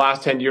which in the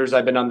last 10 years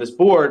I've been on this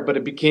board, but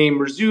it became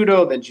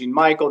Rizzuto, then Gene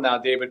Michael, now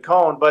David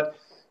Cohn. But,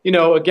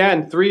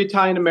 again, 3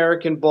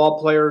 Italian-American ball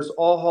players,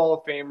 all Hall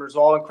of Famers,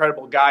 all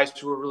incredible guys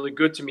who were really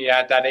good to me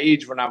at that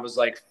age when I was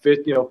like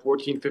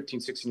 14,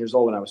 15, 16 years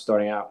old when I was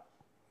starting out.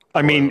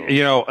 I mean,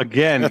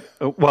 again,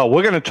 well,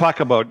 we're going to talk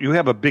about, you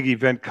have a big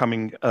event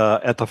coming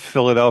at the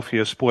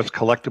Philadelphia Sports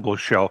Collectibles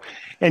Show.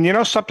 And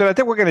something, I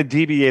think we're going to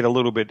deviate a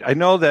little bit. I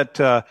know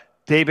that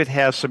David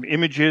has some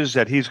images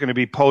that he's going to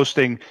be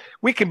posting.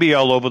 We can be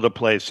all over the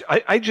place.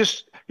 I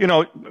just,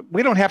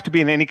 we don't have to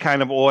be in any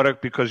kind of order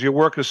because your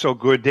work is so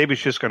good.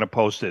 David's just going to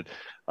post it.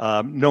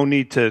 No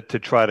need to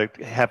try to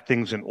have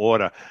things in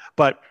order.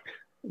 But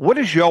what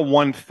is your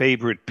one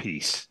favorite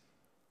piece?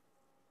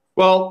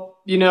 Well,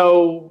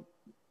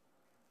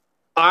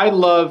 I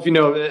love,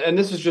 and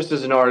this is just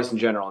as an artist in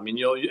general. I mean,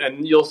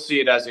 you'll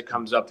see it as it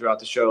comes up throughout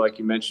the show, like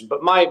you mentioned.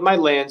 But my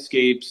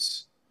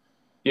landscapes,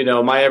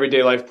 my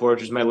everyday life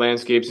portraits, my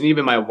landscapes, and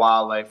even my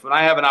wildlife. When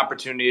I have an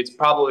opportunity, it's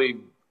probably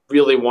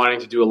really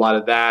wanting to do a lot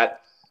of that.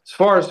 As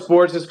far as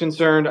sports is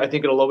concerned, I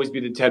think it'll always be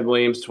the Ted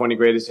Williams 20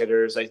 Greatest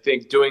Hitters. I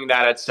think doing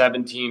that at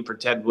 17 for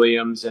Ted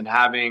Williams and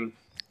having,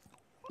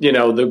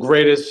 the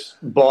greatest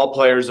ball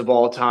players of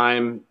all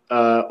time,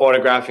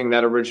 autographing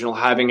that original,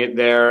 having it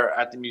there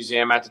at the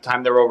museum. At the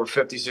time, there were over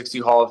 50, 60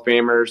 Hall of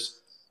Famers.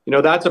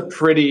 That's a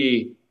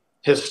pretty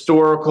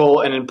historical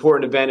and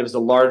important event. It was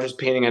the largest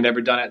painting I'd ever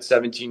done at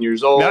 17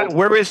 years old. Now,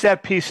 where is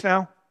that piece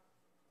now?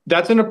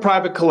 That's in a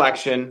private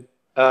collection.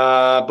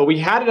 But we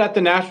had it at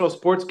the National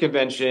Sports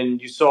Convention.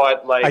 You saw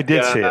it like I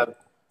did see it.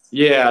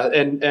 Yeah,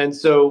 and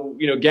so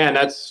again,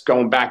 that's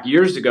going back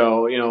years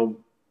ago.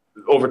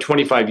 Over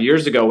 25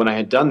 years ago when I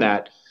had done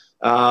that.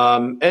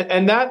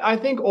 And that, I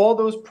think all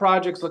those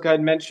projects, like I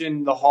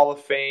mentioned, the Hall of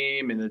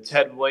Fame and the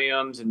Ted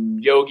Williams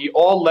and Yogi,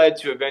 all led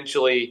to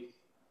eventually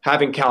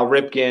having Cal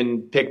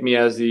Ripken pick me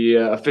as the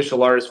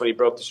official artist when he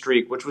broke the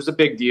streak, which was a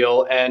big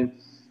deal. And,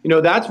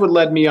 that's what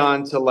led me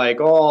on to like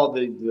all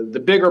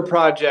the bigger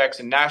projects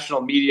and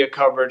national media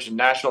coverage and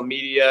national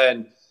media.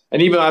 And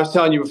even I was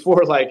telling you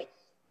before, like,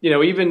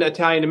 even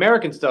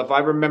Italian-American stuff. I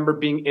remember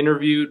being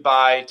interviewed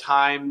by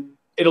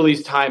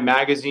Italy's Time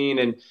magazine,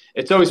 and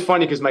it's always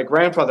funny because my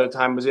grandfather at the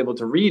time was able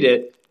to read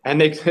it, and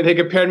they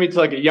compared me to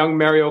like a young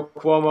Mario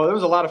Cuomo. There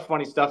was a lot of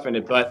funny stuff in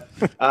it, but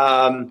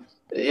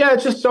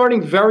it's just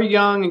starting very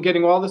young and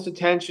getting all this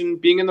attention,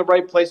 being in the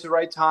right place at the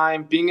right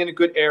time, being in a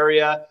good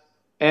area,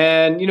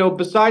 and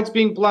besides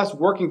being blessed,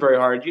 working very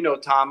hard.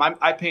 Tom,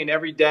 I paint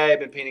every day.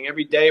 I've been painting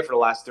every day for the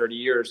last 30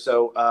 years,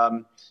 so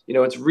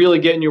it's really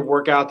getting your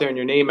work out there and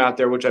your name out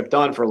there, which I've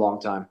done for a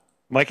long time.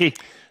 Mikey?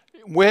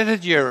 Where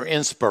did your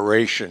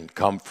inspiration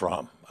come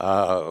from?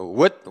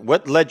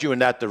 What led you in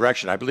that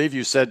direction? I believe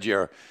you said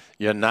your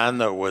your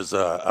nana was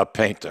a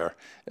painter.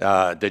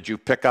 Did you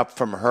pick up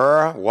from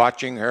her,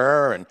 watching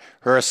her and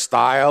her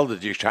style?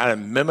 Did you try to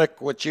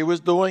mimic what she was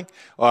doing?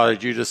 Or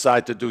did you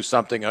decide to do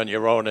something on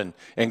your own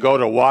and go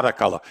to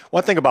watercolor?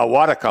 One thing about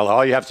watercolor,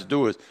 all you have to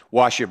do is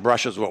wash your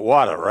brushes with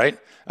water, right?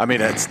 I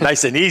mean, it's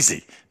nice and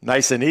easy.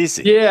 Nice and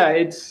easy. Yeah,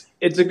 it's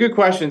a good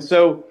question.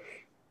 So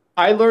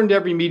I learned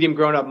every medium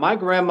growing up. My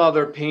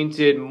grandmother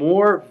painted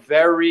more I'm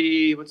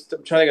trying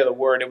to think of the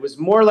word. It was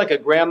more like a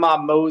Grandma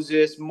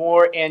Moses,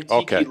 more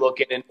antique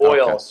looking in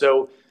oil. Okay.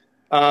 So,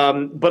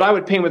 but I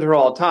would paint with her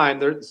all the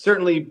time.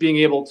 Certainly being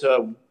able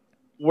to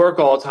work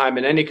all the time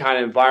in any kind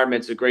of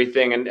environment is a great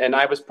thing. And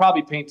I was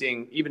probably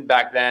painting, even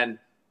back then,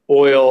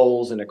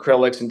 oils and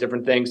acrylics and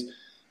different things.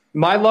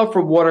 My love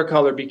for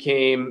watercolor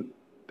became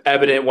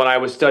evident when I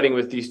was studying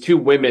with these two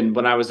women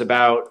when I was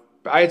about,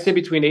 I'd say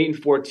between 8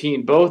 and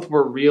 14. Both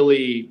were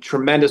really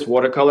tremendous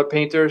watercolor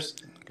painters.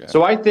 Okay.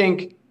 So I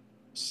think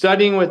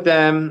studying with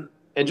them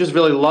and just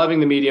really loving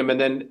the medium, and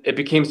then it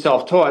became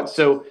self-taught.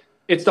 So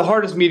it's the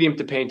hardest medium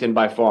to paint in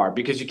by far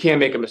because you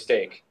can't make a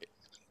mistake.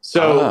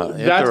 So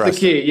that's the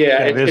key.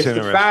 Yeah, it's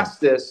the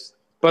fastest.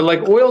 But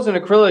like oils and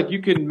acrylic,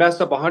 you can mess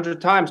up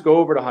 100 times, go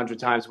over it 100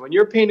 times. When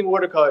you're painting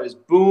watercolor, it's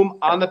boom,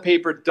 on the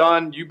paper,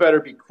 done. You better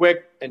be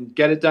quick and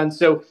get it done.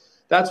 So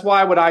that's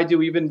why what I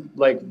do, even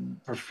like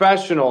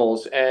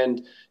professionals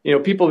and, you know,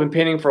 people have been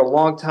painting for a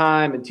long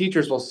time, and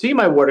teachers will see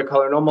my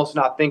watercolor and almost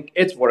not think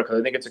it's watercolor.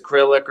 They think it's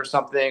acrylic or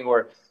something.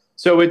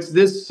 So it's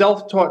this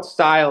self-taught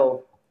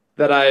style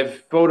that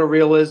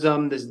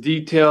photorealism, this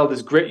detail,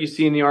 this grit you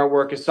see in the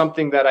artwork is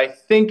something that I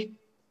think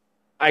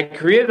I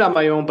created on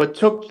my own, but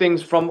took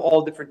things from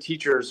all different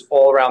teachers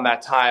all around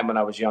that time when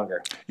I was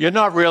younger. You're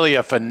not really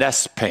a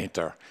finesse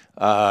painter.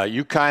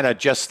 You kind of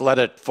just let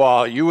it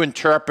fall. You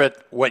interpret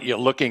what you're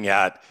looking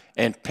at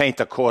and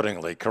paint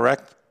accordingly,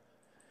 correct?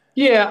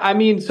 Yeah, I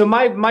mean, so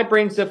my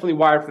brain's definitely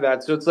wired for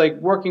that. So it's like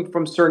working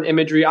from certain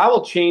imagery. I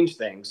will change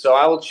things. So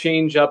I will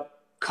change up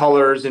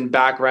colors and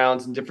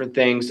backgrounds and different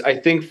things. I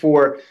think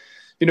for,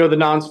 you know, the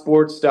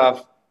non-sports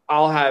stuff,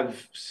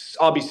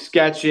 I'll be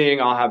sketching,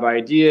 I'll have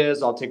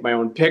ideas, I'll take my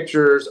own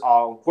pictures,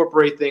 I'll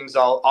incorporate things,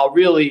 I'll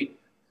really, you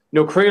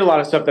know, create a lot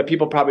of stuff that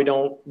people probably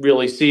don't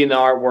really see in the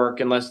artwork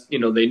unless, you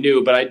know, they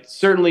knew. But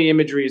certainly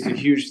imagery is a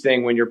huge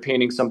thing when you're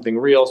painting something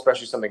real,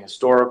 especially something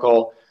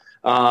historical.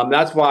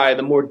 That's why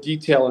the more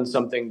detail in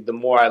something, the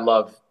more I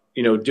love,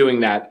 you know, doing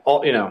that.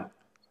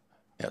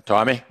 Yeah,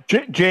 Tommy?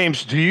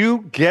 James, do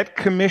you get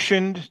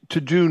commissioned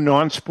to do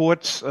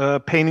non-sports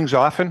paintings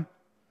often?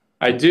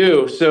 I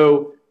do.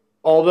 So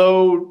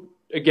although,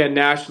 again,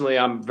 nationally,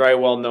 I'm very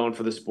well known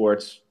for the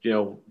sports, you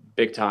know,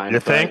 big time. You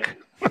think?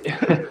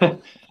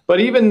 But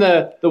even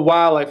the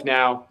wildlife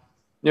now,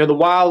 you know, the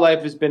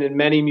wildlife has been in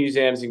many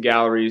museums and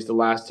galleries the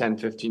last 10,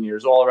 15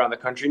 years, all around the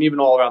country and even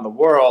all around the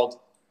world.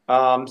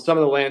 Some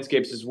of the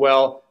landscapes as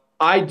well.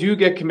 I do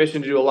get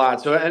commissioned to do a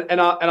lot. So, and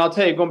I'll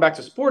tell you, going back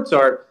to sports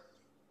art,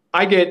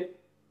 I get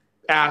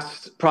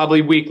asked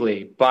probably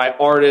weekly by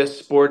artists,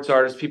 sports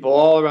artists, people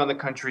all around the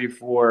country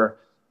for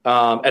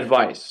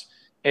advice.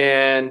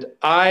 And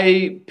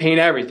I paint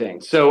everything.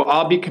 So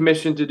I'll be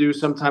commissioned to do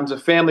sometimes a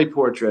family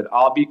portrait.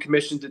 I'll be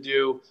commissioned to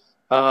do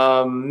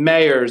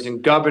mayors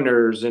and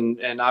governors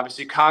and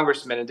obviously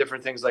congressmen and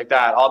different things like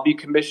that. I'll be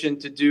commissioned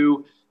to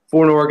do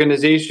for an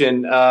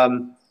organization,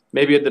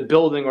 maybe at the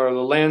building or the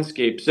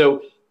landscape.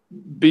 So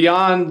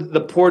beyond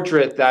the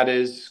portrait that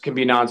can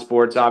be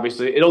non-sports,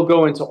 obviously, it'll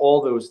go into all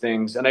those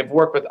things. And I've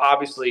worked with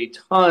obviously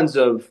tons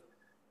of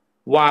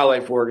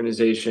wildlife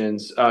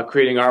organizations,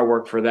 creating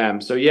artwork for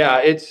them. So yeah,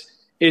 it's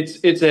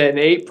an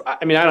I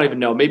don't even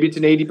know, maybe it's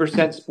an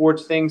 80%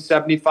 sports thing,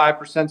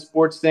 75%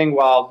 sports thing,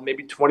 while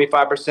maybe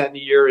 25% in a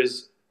year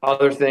is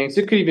other things.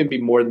 It could even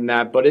be more than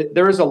that, but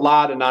there is a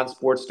lot of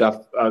non-sports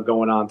stuff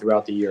going on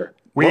throughout the year.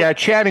 We are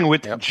chatting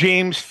with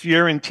James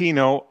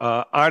Fiorentino,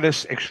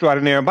 artist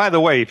extraordinaire. And by the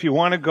way, if you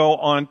want to go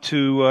on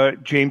to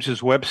James's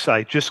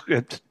website, just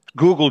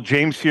Google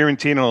James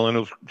Fiorentino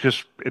and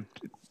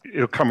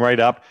it'll come right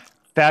up.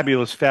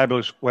 Fabulous,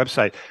 fabulous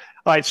website.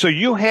 All right, so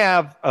you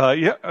have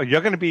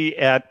you're going to be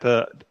at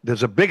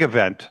there's a big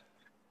event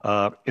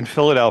in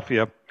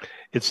Philadelphia.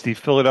 It's the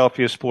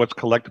Philadelphia Sports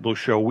Collectibles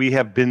Show. We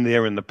have been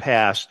there in the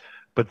past.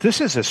 But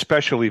this is a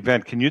special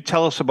event. Can you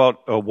tell us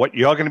about what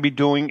you're going to be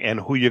doing and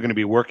who you're going to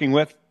be working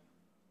with?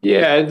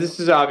 Yeah, this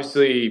is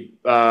obviously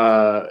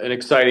an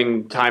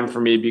exciting time for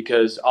me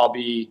because I'll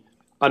be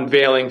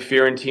unveiling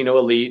Fiorentino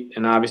Elite,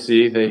 and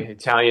obviously the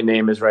Italian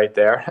name is right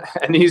there.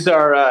 And these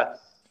are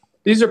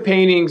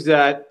paintings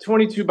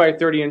 22 by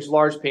 30 inch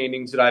large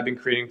paintings that I've been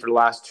creating for the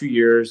last 2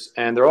 years,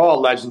 and they're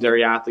all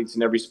legendary athletes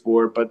in every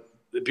sport. But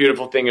the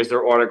beautiful thing is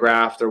they're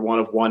autographed. They're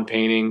one-of-one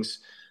paintings.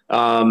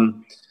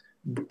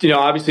 You know,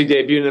 obviously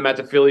debuting them at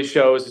the Philly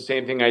show is the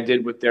same thing I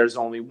did with There's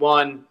Only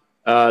One,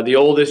 the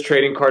oldest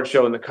trading card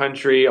show in the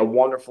country, a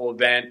wonderful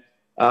event.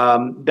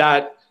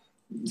 That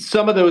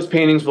some of those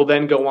paintings will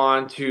then go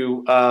on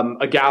to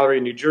a gallery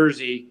in New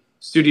Jersey,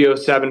 Studio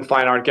 7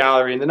 Fine Art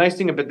Gallery. And the nice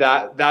thing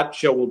about that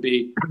show will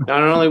be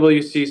not only will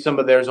you see some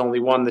of There's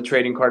Only One, the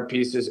trading card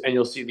pieces, and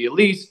you'll see the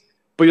Elise,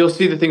 but you'll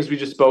see the things we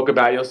just spoke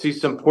about. You'll see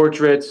some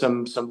portraits,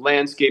 some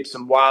landscapes,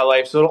 some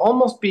wildlife. So it'll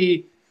almost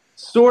be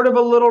sort of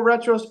a little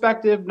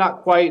retrospective,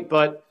 not quite,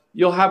 but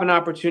you'll have an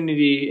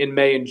opportunity in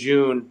May and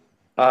June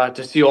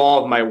to see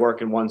all of my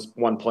work in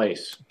one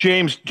place.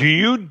 James, do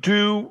you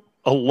do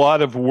a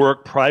lot of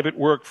work, private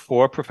work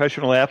for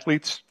professional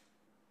athletes?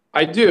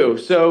 I do.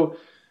 So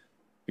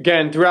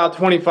again, throughout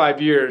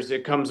 25 years,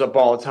 it comes up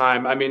all the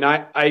time. I mean,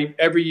 I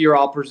every year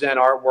I'll present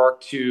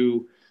artwork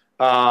to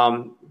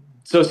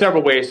so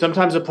several ways.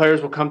 Sometimes the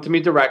players will come to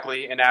me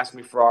directly and ask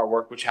me for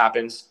artwork, which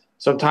happens.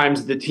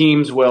 Sometimes the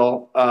teams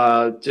will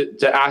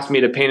to ask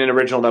me to paint an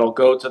original that'll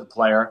go to the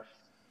player.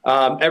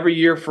 Every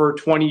year for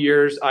 20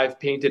 years, I've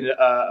painted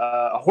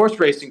a horse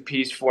racing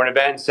piece for an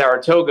event in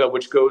Saratoga,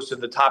 which goes to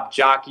the top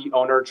jockey,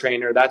 owner,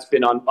 trainer. That's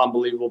been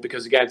unbelievable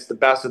because, again, it's the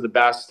best of the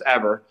best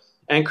ever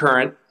and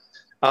current.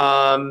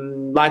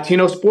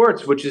 Latino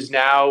Sports, which is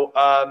now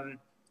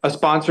a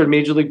sponsored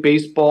Major League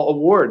Baseball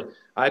award.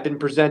 I've been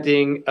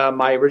presenting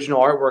my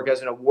original artwork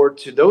as an award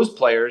to those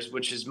players,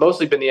 which has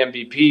mostly been the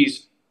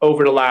MVPs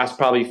over the last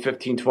probably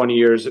 15, 20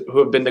 years, who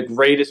have been the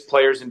greatest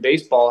players in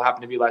baseball,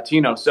 happen to be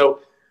Latino. So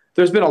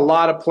there's been a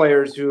lot of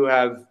players who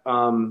have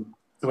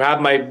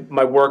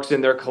my works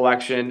in their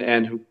collection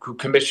and who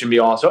commission me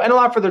also, and a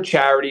lot for their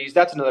charities.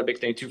 That's another big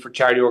thing too, for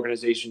charity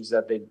organizations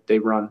that they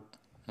run.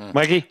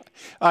 Mikey,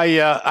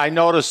 I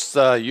noticed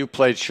you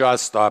played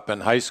shortstop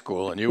in high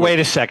school, and you wait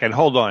a second,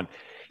 hold on.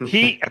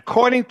 He,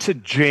 according to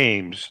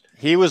James,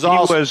 he was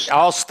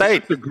all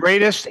state, the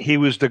greatest. He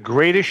was the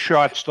greatest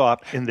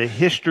shortstop in the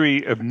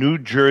history of New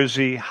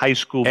Jersey high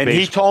school and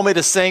baseball. He told me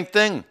the same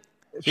thing.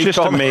 It's just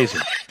amazing.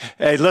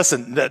 Hey,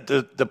 listen,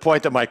 the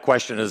point of my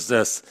question is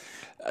this.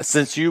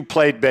 Since you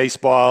played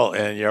baseball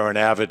and you're an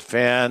avid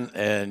fan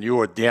and you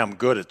were damn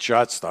good at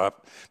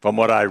shortstop, from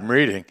what I'm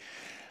reading,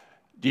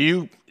 do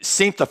you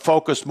seem to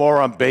focus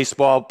more on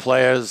baseball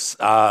players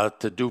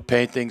to do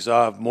paintings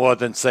of more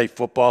than, say,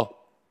 football?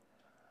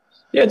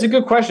 Yeah, it's a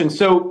good question.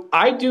 So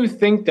I do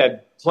think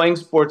that playing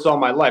sports all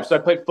my life. So I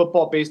played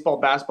football, baseball,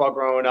 basketball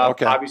growing up.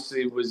 Okay.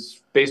 Obviously,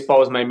 baseball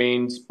was my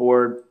main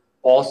sport.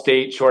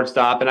 All-state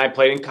shortstop, and I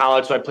played in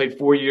college, so I played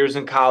 4 years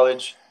in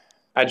college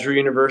at Drew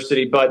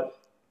University.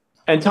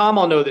 And Tom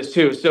will know this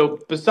too, so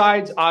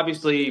besides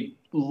obviously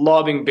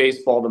loving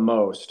baseball the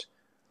most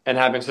and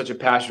having such a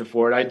passion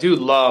for it, I do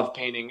love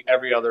painting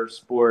every other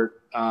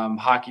sport,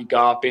 hockey,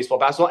 golf, baseball,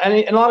 basketball,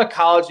 and a lot of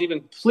college, even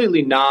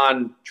completely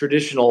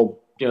non-traditional,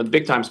 the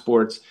big-time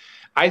sports.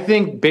 I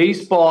think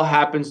baseball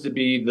happens to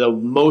be the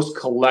most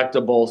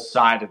collectible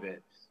side of it.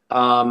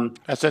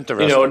 That's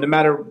interesting. No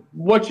matter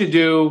what you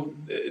do,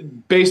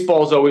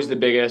 baseball is always the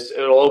biggest.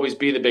 It'll always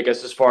be the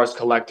biggest as far as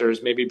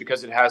collectors, maybe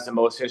because it has the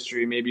most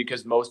history, maybe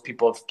because most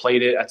people have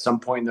played it at some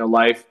point in their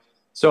life.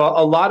 So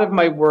a lot of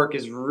my work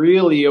is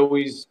really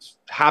always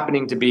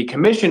happening to be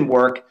commission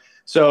work.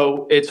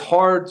 So it's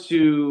hard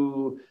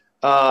to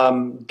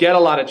get a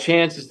lot of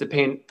chances to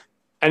paint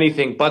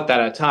anything but that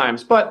at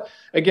times. But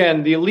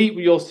again, the elite,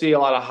 you'll see a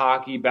lot of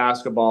hockey,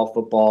 basketball,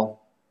 football.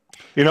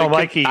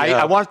 Mikey,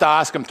 I wanted to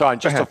ask him, Tom,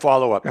 just to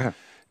follow up.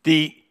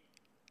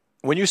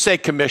 When you say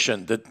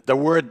commission, the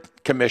word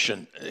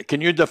commission, can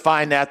you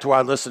define that to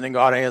our listening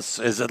audience?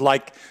 Is it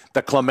like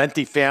the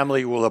Clementi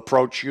family will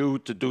approach you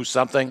to do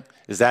something?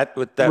 Is that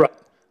what that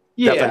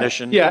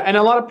definition? Yeah, and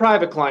a lot of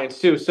private clients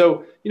too.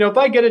 So, if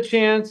I get a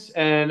chance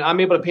and I'm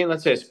able to paint,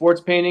 let's say a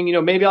sports painting,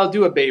 maybe I'll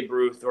do a Babe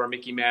Ruth or a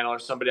Mickey Mantle or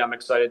somebody I'm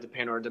excited to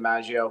paint, or a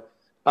DiMaggio.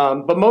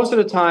 But most of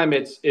the time,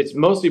 it's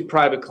mostly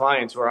private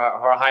clients who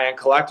are high-end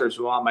collectors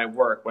who want my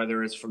work,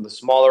 whether it's from the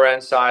smaller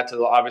end side to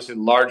the obviously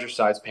larger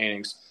size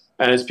paintings.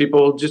 And it's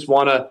people who just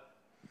want to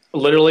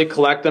literally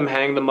collect them,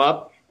 hang them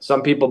up.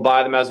 Some people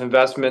buy them as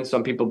investments.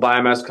 Some people buy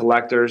them as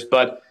collectors.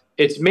 But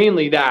it's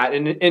mainly that.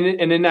 And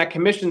in that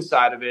commission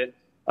side of it,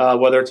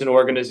 whether it's an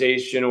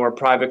organization or a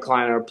private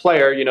client or a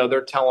player,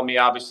 they're telling me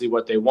obviously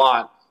what they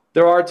want.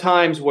 There are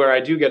times where I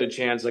do get a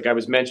chance, like I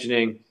was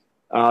mentioning,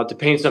 to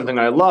paint something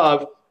I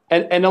love.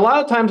 And a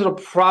lot of times it'll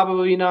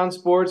probably be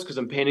non-sports because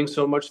I'm painting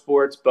so much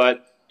sports,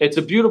 but it's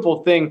a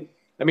beautiful thing.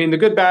 I mean, the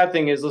good, bad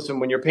thing is, listen,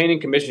 when you're painting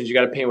commissions, you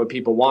got to paint what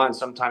people want.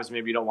 Sometimes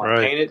maybe you don't want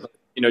to paint it. But,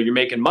 you're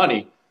making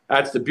money.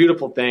 That's the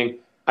beautiful thing.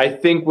 I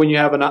think when you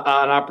have an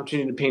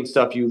opportunity to paint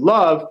stuff you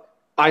love,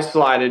 I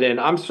slide it in.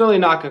 I'm certainly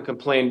not going to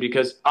complain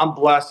because I'm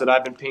blessed that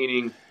I've been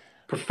painting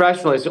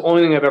professionally. It's the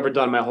only thing I've ever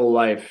done my whole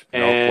life.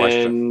 No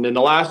question. In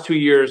the last 2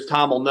 years,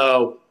 Tom will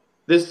know,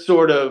 this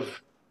sort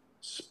of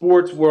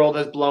sports world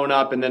has blown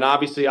up, and then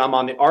obviously I'm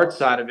on the art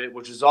side of it,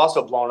 which is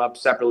also blown up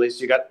separately.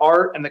 So you got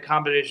art and the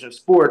combination of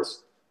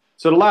sports.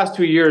 So the last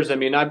 2 years, I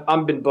mean,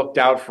 I've been booked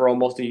out for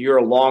almost a year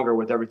or longer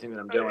with everything that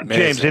I'm doing.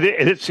 James,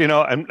 it's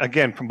and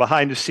again, from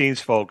behind the scenes,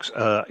 folks,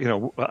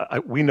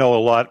 we know a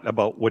lot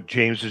about what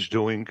James is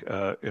doing.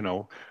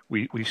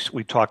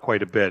 We talk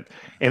quite a bit,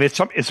 and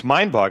it's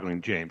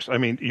mind-boggling, James. I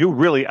mean, you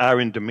really are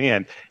in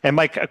demand. And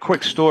Mike, a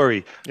quick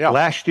story. Yeah.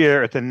 Last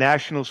year at the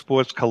National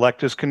Sports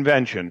Collectors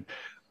Convention,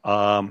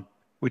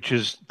 which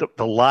is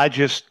the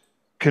largest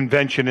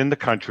convention in the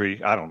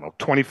country, I don't know,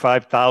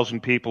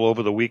 25,000 people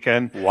over the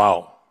weekend.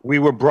 Wow. we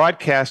were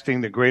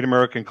broadcasting the Great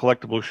American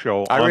Collectibles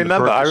Show. I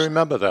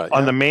remember that.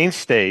 On the main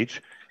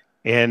stage.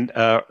 And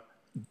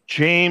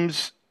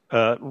James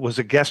was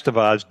a guest of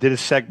ours, did a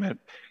segment,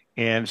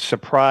 and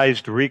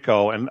surprised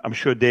Rico, and I'm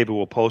sure David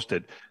will post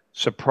it,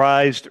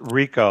 surprised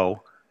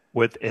Rico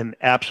with an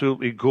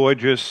absolutely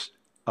gorgeous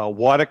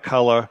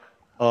watercolor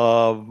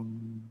of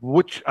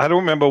which, I don't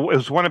remember, it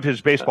was one of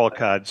his baseball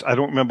cards. I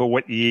don't remember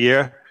what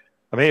year.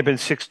 It may have been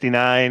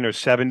 69 or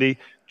 70.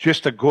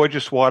 Just a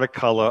gorgeous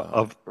watercolor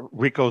of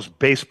Rico's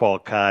baseball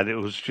card. It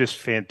was just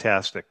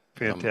fantastic.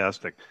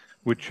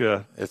 Which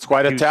it's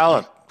quite a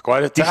talent.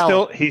 Quite a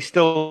talent. He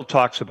still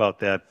talks about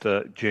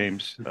that,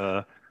 James,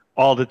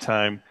 all the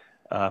time.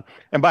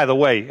 And by the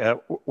way,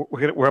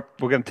 we're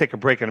going to take a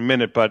break in a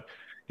minute, but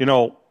you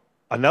know,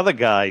 another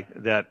guy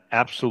that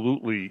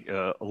absolutely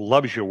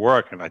loves your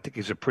work, and I think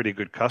he's a pretty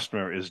good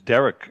customer, is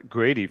Derek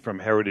Grady from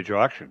Heritage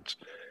Auctions.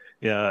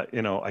 Yeah,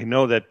 you know, I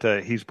know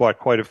that he's bought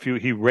quite a few.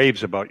 He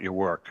raves about your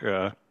work.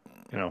 You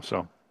know,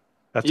 so.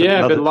 I've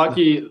been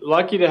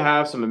lucky to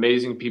have some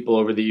amazing people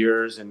over the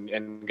years,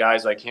 and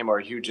guys like him are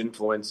a huge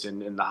influence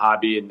in the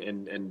hobby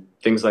and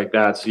things like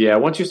that. So yeah,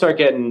 once you start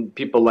getting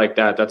people like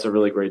that, that's a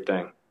really great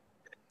thing.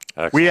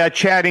 Excellent. We are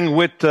chatting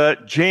with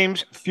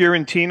James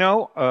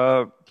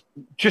Fiorentino,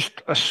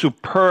 just a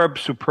superb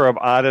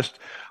artist.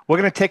 We're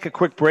going to take a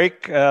quick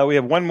break. We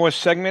have one more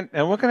segment,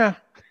 and we're going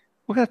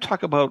to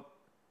talk about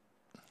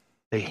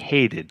the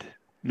hated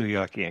New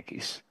York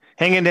Yankees.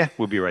 Hang in there.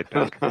 We'll be right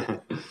back.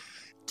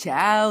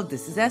 Ciao,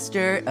 this is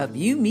Esther of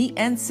You, Me,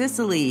 and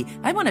Sicily.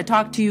 I want to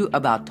talk to you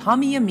about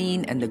Tommy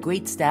Amin and the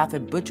great staff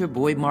at Butcher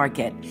Boy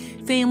Market.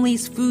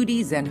 Families,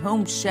 foodies, and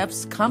home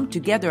chefs come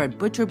together at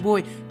Butcher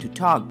Boy to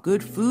talk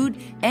good food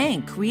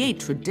and create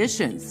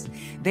traditions.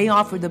 They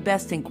offer the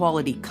best in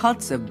quality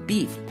cuts of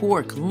beef,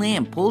 pork,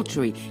 lamb,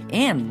 poultry,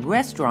 and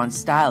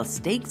restaurant-style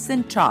steaks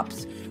and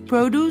chops.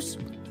 Produce?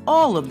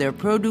 All of their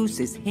produce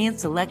is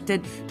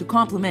hand-selected to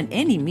complement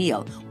any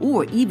meal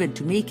or even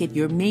to make it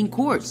your main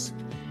course.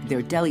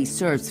 Their deli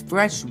serves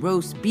fresh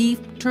roast beef,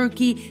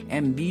 turkey,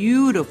 and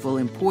beautiful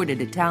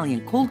imported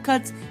Italian cold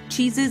cuts,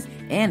 cheeses,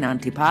 and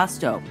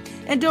antipasto.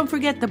 And don't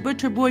forget the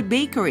Butcher Boy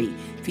Bakery,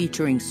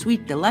 featuring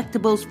sweet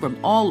delectables from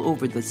all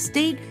over the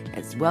state,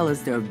 as well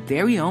as their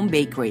very own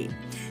bakery.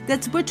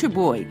 That's Butcher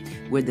Boy,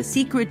 where the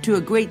secret to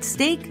a great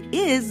steak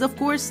is, of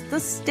course, the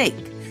steak.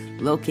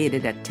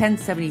 Located at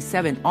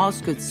 1077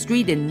 Osgood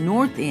Street in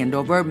North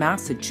Andover,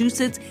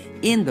 Massachusetts,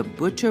 in the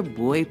Butcher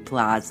Boy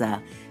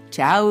Plaza.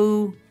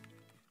 Ciao!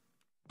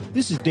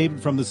 This is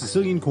David from the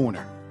Sicilian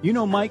Corner. You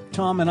know, Mike,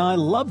 Tom, and I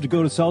love to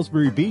go to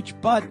Salisbury Beach,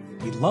 but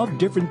we love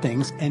different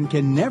things and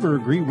can never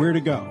agree where to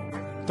go.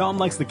 Tom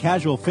likes the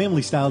casual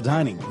family-style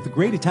dining with the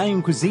great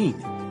Italian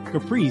cuisine,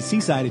 Capri's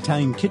seaside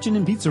Italian kitchen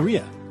and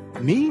pizzeria.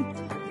 Me?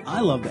 I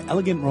love the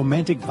elegant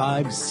romantic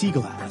vibes Sea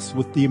Glass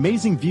with the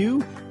amazing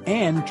view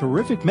and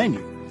terrific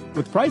menu,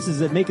 with prices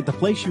that make it the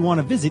place you want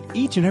to visit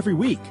each and every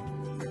week.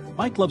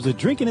 Mike loves a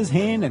drink in his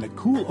hand and a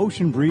cool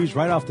ocean breeze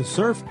right off the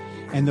surf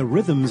and the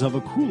rhythms of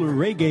a cooler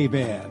reggae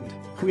band.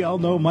 We all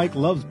know Mike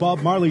loves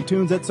Bob Marley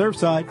tunes at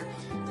Surfside.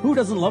 Who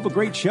doesn't love a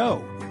great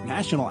show?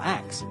 National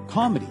acts,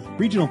 comedy,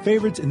 regional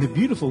favorites, and the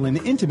beautiful and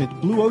intimate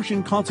Blue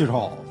Ocean Concert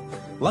Hall.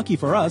 Lucky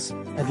for us,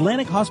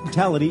 Atlantic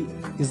Hospitality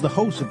is the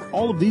host of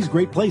all of these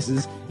great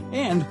places,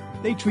 and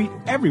they treat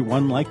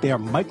everyone like they are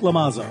Mike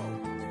Lamazzo.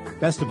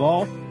 Best of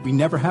all, we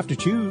never have to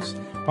choose.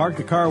 Park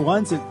the car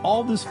once and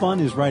all this fun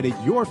is right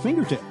at your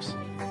fingertips.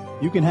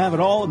 You can have it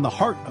all in the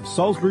heart of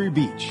Salisbury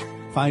Beach.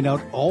 Find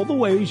out all the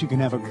ways you can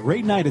have a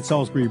great night at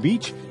Salisbury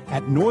Beach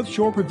at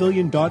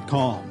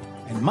northshorepavilion.com.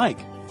 And Mike,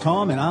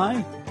 Tom, and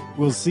I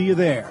will see you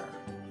there.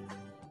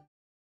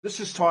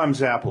 This is Tom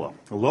Zappala.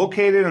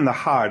 Located in the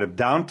heart of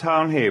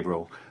downtown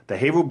Haverhill, the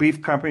Haverhill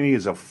Beef Company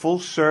is a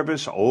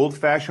full-service,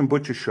 old-fashioned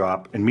butcher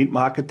shop and meat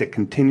market that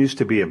continues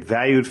to be a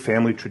valued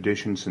family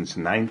tradition since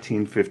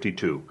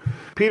 1952.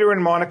 Peter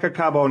and Monica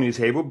Carboni's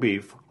Haverhill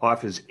Beef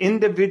offers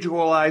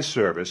individualized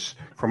service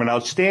from an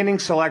outstanding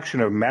selection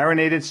of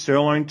marinated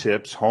sirloin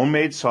tips,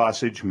 homemade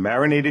sausage,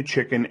 marinated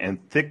chicken, and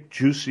thick,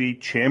 juicy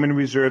Chairman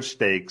Reserve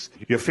steaks.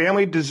 Your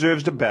family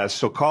deserves the best,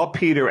 so call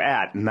Peter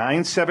at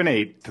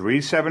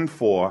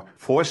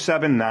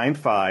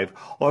 978-374-4795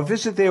 or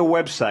visit their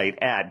website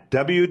at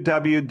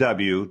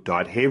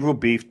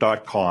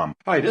www.haverhillbeef.com.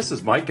 Hi, this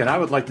is Mike, and I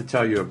would like to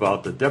tell you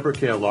about the Deborah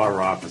Care Law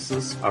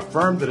Offices, a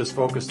firm that is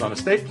focused on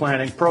estate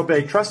planning,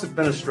 probate, trust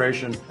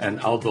administration, and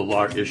elder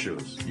law issues.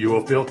 You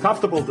will feel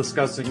comfortable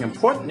discussing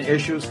important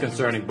issues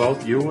concerning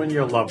both you and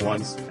your loved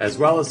ones, as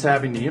well as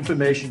having the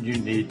information you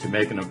need to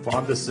make an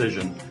informed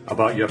decision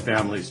about your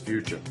family's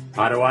future.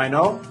 How do I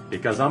know?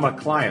 Because I'm a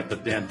client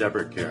of Dan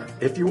Deborah Care.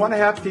 If you want to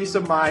have peace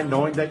of mind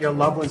knowing that your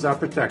loved ones are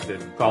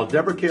protected, call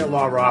Deborah Care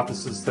Law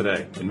Offices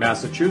today. In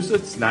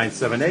Massachusetts,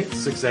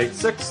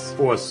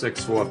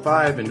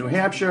 978-686-4645. In New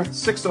Hampshire,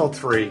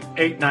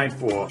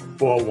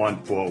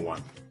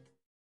 603-894-4141.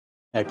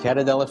 At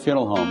Catadella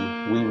Funeral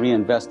Home, we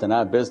reinvest in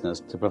our business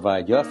to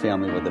provide your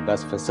family with the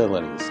best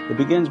facilities. It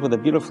begins with a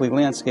beautifully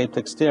landscaped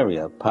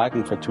exterior,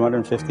 parking for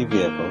 250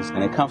 vehicles,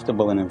 and a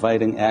comfortable and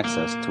inviting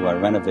access to our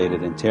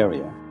renovated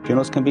interior.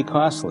 Funerals can be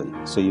costly,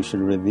 so you should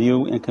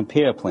review and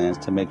compare plans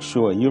to make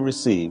sure you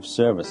receive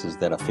services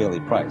that are fairly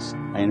priced.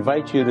 I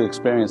invite you to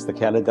experience the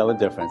Catadella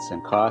difference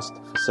in cost,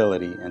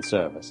 facility, and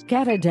service.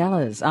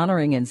 Catadella's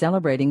honoring and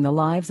celebrating the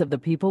lives of the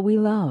people we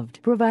loved,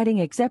 providing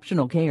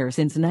exceptional care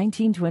since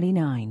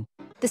 1929.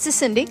 This is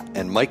Cindy.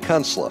 And Mike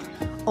Kunstler,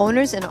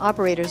 owners and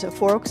operators of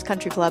Four Oaks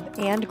Country Club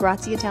and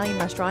Grazie Italian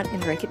Restaurant in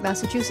Drake,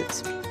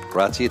 Massachusetts.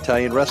 Grazie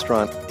Italian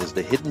Restaurant is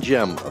the hidden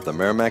gem of the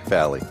Merrimack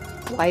Valley.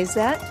 Why is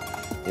that?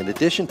 In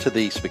addition to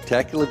the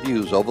spectacular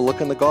views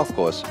overlooking the golf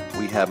course,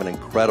 we have an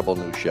incredible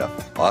new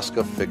chef,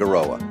 Oscar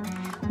Figueroa.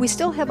 We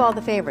still have all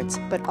the favorites,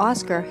 but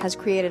Oscar has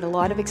created a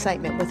lot of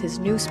excitement with his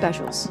new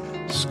specials.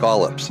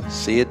 Scallops,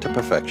 seared to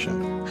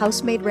perfection.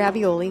 House-made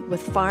ravioli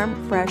with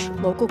farm-fresh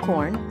local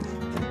corn.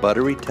 And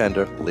buttery,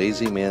 tender,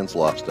 lazy man's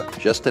lobster,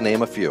 just to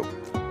name a few.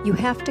 You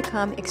have to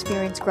come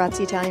experience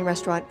Grazie Italian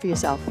Restaurant for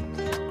yourself.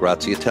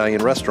 Grazie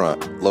Italian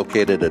Restaurant,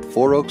 located at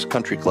Four Oaks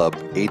Country Club,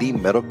 80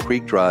 Meadow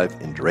Creek Drive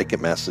in Drake,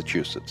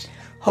 Massachusetts.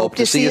 Hope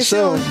to see you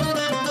soon.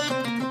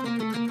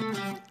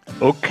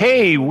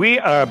 Okay, we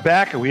are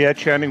back, and we are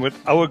chatting with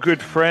our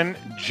good friend,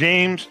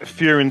 James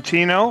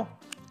Fiorentino.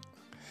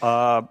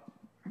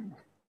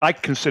 I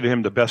consider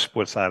him the best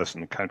sports artist in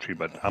the country,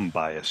 but I'm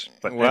biased.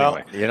 But well,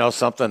 anyway. You know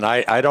something?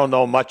 I don't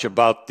know much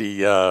about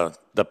the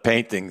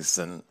paintings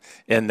and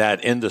in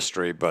that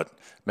industry, but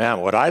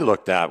man, what I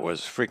looked at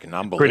was freaking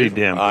unbelievable. Pretty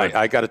damn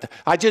good.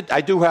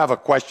 I do have a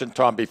question,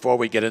 Tom, before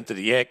we get into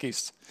the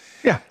Yankees.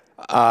 Yeah.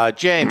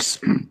 James,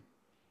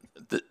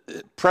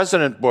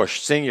 President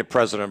Bush, Senior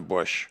President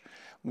Bush,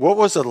 what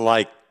was it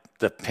like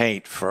to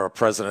paint for a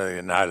president of the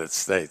United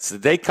States?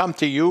 Did they come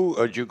to you,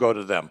 or did you go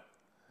to them?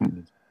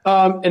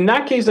 In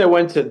that case, I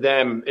went to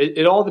them.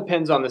 It all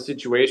depends on the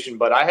situation,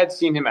 but I had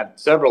seen him at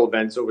several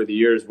events over the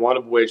years, one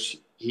of which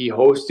he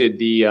hosted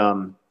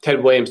the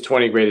Ted Williams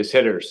 20 Greatest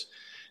Hitters.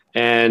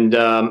 And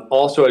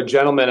also a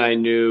gentleman I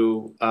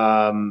knew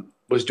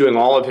was doing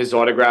all of his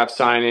autograph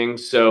signings.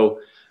 So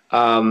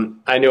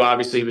I knew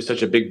obviously he was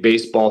such a big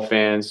baseball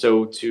fan.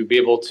 So to be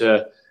able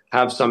to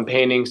have some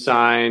paintings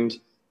signed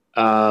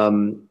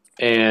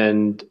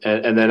and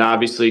then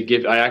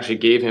obviously I actually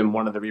gave him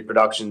one of the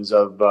reproductions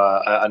of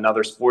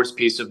another sports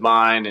piece of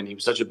mine. And he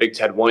was such a big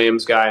Ted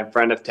Williams guy and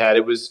friend of Ted.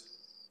 It was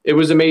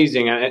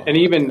amazing. And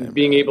even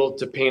being able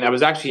to paint, I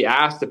was actually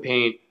asked to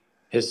paint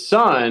his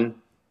son,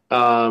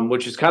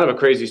 which is kind of a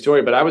crazy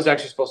story, but I was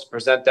actually supposed to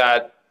present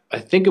that, I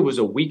think it was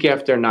a week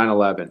after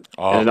 9/11,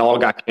 and it all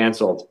got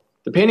canceled.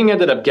 The painting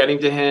ended up getting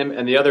to him,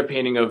 and the other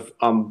painting of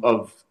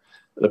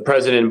the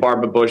president and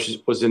Barbara Bush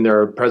was in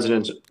their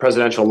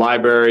presidential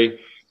library.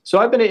 So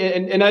I've been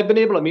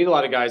able to meet a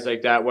lot of guys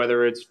like that,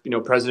 whether it's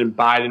President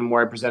Biden,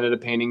 where I presented a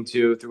painting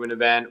to through an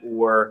event,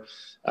 or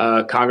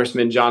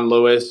Congressman John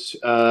Lewis,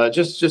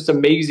 just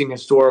amazing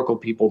historical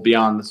people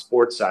beyond the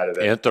sports side of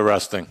it.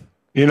 Interesting.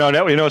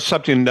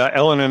 Something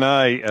Ellen and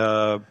I,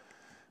 a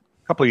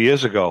couple of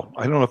years ago,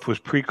 I don't know if it was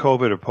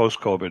pre-COVID or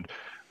post-COVID,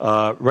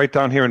 right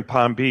down here in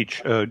Palm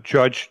Beach,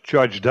 George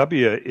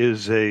W.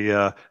 is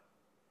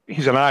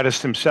he's an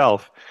artist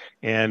himself,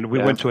 and we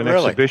went to an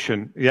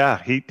exhibition.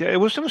 Yeah, he's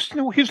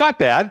not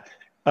bad,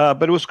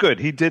 but it was good.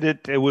 He did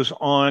it. It was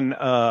on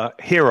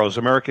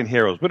American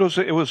Heroes, but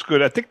it was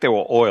good. I think they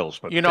were oils,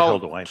 but the hell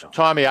do I know?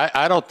 Tommy,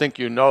 I don't think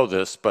you know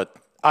this, but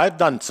I've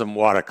done some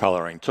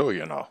watercoloring too.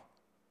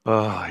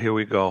 Oh, here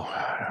we go.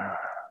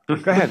 Go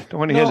ahead. I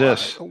want to hear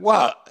this.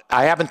 Well,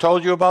 I haven't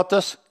told you about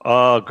this.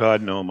 Oh,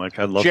 God, no, Mike.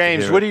 I'd love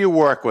James, to hear what do you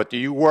work with? Do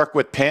you work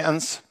with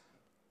pans?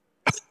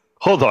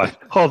 Hold on.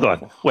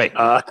 Wait.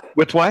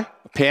 With what?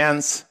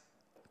 Pans.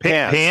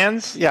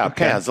 Pans? Yeah,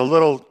 okay. Pans. The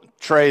little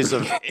trays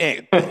of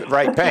ink,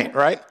 paint,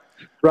 right?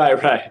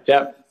 Right.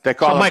 Yep. They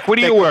call Mike, what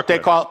do you work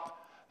with?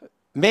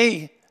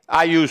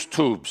 I use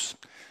tubes.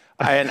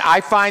 And I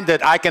find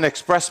that I can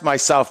express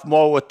myself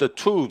more with the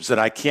tubes than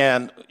I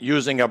can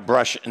using a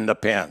brush in the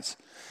pans.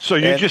 So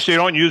you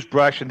don't use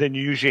brush, and then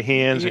you use your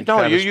hands?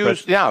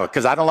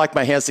 Because I don't like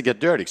my hands to get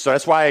dirty. So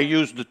that's why I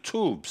use the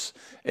tubes.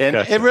 And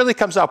it really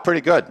comes out pretty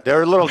good.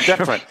 They're a little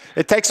different.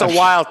 It takes a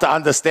while to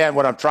understand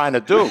what I'm trying to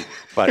do,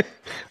 but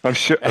I'm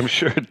sure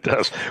it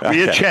does.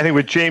 We are chatting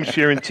with James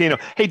Fiorentino.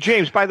 Hey,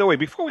 James, by the way,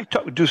 before we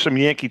do some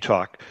Yankee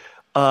talk,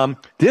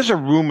 there's a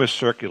rumor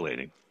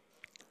circulating.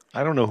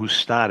 I don't know who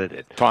started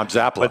it. Tom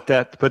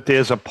Zappala. But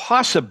there's a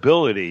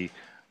possibility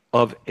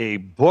of a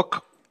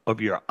book of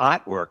your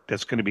artwork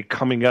that's going to be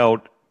coming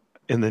out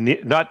in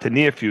not the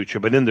near future,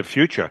 but in the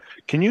future.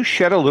 Can you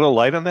shed a little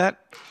light on that?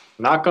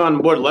 Knock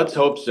on wood. Let's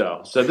hope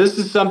so. So this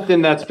is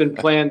something that's been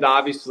planned,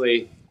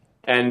 obviously,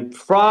 and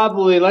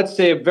probably, let's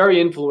say,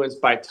 very influenced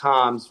by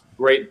Tom's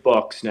great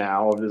books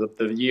now over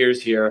the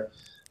years here.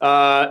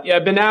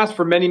 I've been asked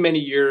for many, many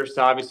years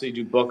to obviously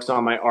do books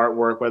on my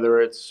artwork, whether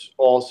it's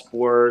all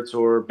sports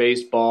or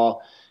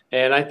baseball.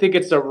 And I think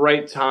it's the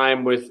right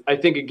time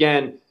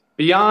again,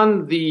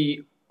 beyond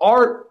the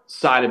art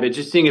side of it,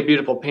 just seeing a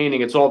beautiful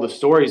painting, it's all the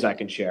stories I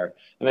can share.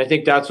 And I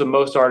think that's what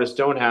most artists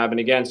don't have. And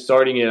again,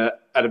 starting at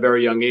a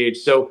very young age.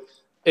 So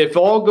if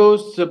all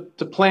goes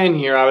to plan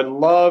here, I would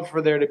love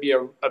for there to be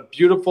a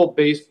beautiful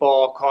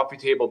baseball coffee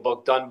table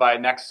book done by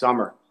next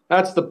summer.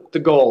 That's the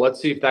goal.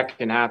 Let's see if that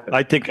can happen.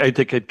 I think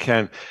it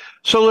can.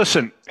 So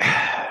listen,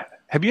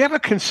 have you ever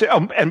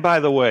considered, and by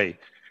the way,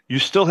 you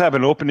still have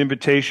an open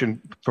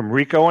invitation from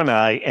Rico and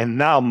I, and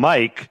now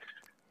Mike,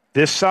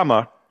 this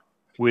summer,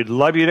 we'd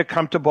love you to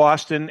come to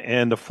Boston,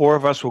 and the four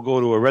of us will go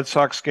to a Red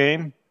Sox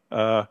game.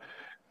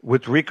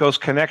 With Rico's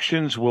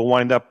connections, we'll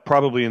wind up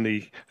probably in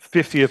the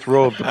 50th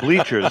row of the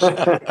bleachers.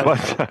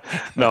 But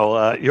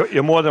no,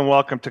 you're more than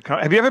welcome to come.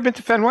 Have you ever been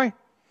to Fenway?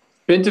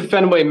 Been to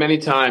Fenway many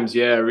times.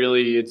 Yeah,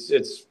 really,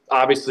 it's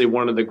obviously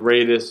one of the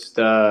greatest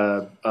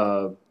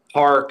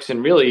parks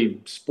and really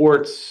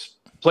sports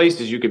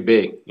places you could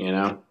be. You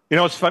know,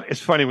 it's fun. It's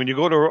funny when you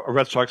go to a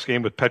Red Sox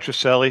game with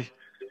Petrocelli.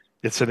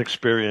 It's an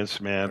experience,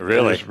 man.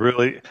 Really? It's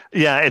really,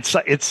 yeah.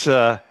 It's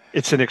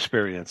an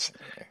experience.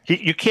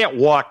 You can't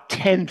walk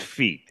 10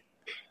 feet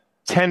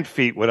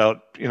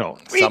without,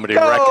 somebody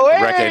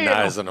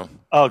recognizing him.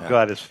 Oh, yeah.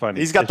 God, it's funny.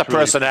 He's got the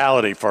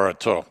personality for it,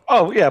 too.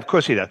 Oh, yeah, of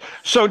course he does.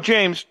 So,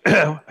 James,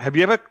 have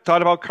you ever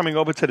thought about coming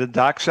over to the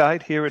dock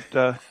side here with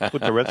the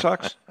Red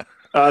Sox?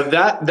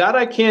 That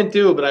I can't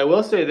do, but I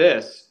will say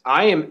this.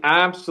 I am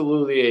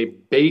absolutely a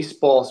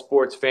baseball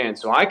sports fan,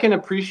 so I can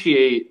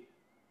appreciate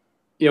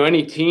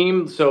any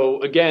team.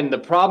 So, again, the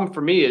problem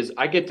for me is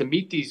I get to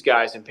meet these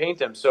guys and paint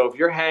them. So if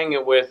you're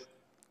hanging with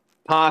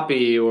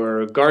Poppy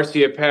or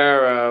Garcia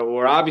Pera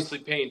or obviously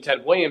paying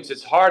Ted Williams,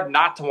 it's hard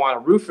not to want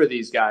to root for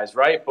these guys,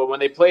 right? But when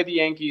they play the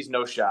Yankees,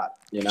 no shot.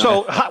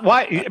 So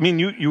why? I mean,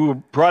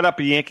 you brought up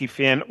a Yankee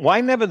fan.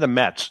 Why never the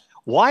Mets?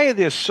 Why are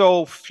there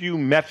so few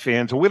Met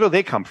fans? Where do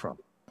they come from?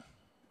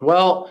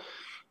 Well,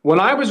 when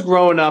I was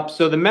growing up,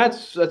 so the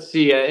Mets, let's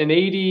see, in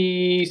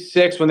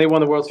 '86 when they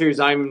won the World Series,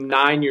 I'm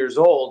 9 years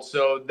old.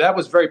 So that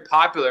was very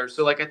popular.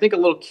 So I think a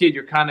little kid,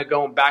 you're kind of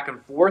going back and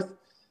forth.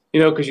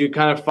 Because you're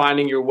kind of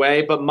finding your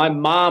way. But my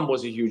mom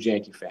was a huge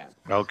Yankee fan.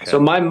 Okay. So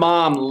my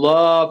mom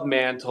loved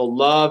Mantle,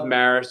 loved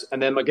Maris.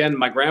 And then, again,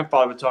 my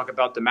grandfather would talk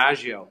about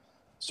DiMaggio.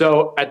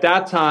 So at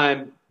that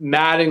time,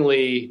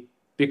 Mattingly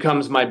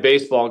becomes my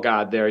baseball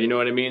god there. You know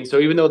what I mean? So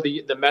even though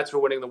the Mets were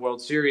winning the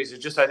World Series,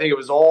 I think it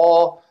was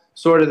all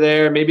sort of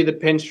there. Maybe the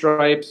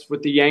pinstripes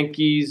with the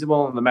Yankees.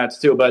 Well, and the Mets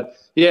too. But,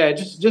 yeah, I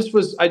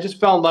just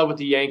fell in love with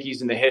the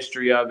Yankees and the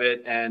history of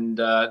it. And,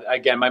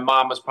 again, my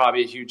mom was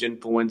probably a huge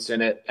influence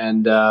in it.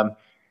 And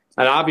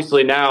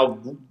obviously now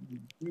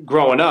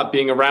growing up,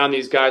 being around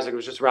these guys, I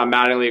was just around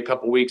Mattingly a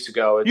couple weeks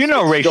ago.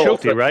 Ray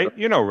Schulte, right?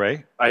 You know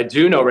Ray. I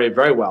do know Ray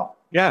very well.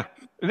 Yeah.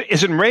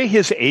 Isn't Ray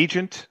his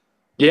agent?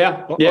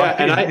 Yeah.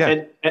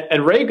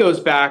 And Ray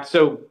goes back.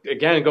 So,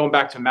 again, going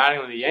back to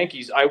Mattingly and the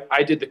Yankees,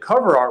 I did the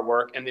cover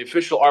artwork and the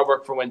official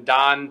artwork for when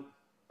Don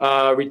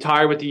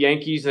retired with the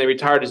Yankees and they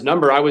retired his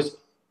number. I was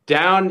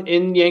down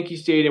in Yankee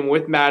Stadium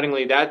with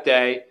Mattingly that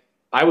day.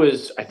 I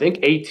was, I think,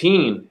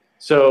 18.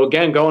 So,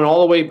 again, going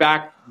all the way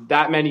back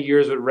that many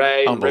years with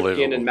Ray and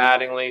Ripken and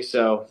Mattingly.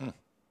 So,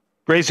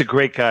 Ray's a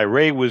great guy.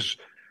 Ray was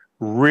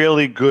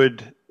really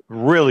good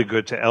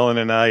to Ellen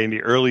and I in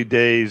the early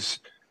days.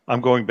 I'm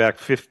going back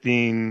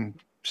 15,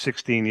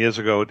 16 years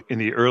ago in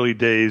the early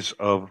days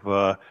of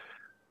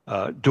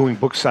doing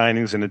book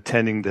signings and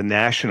attending the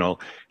National.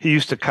 He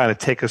used to kind of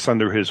take us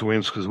under his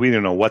wings because we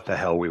didn't know what the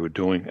hell we were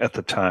doing at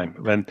the time.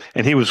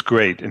 And he was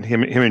great, and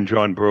him and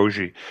John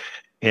Brogy.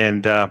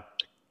 And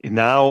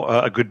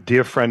now a good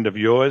dear friend of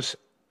yours,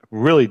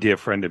 really dear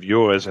friend of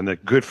yours, and a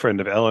good friend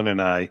of Ellen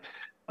and I,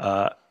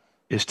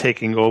 is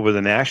taking over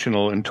the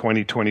National in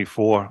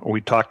 2024. We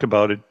talked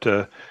about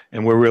it,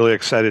 and we're really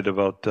excited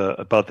about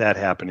that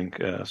happening.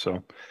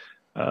 So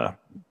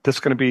it's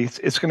going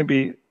to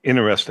be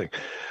interesting.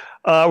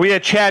 We are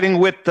chatting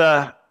with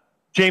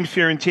James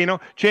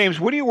Fiorentino. James,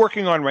 what are you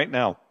working on right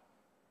now?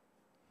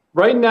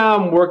 Right now,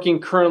 I'm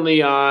working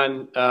currently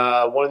on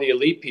one of the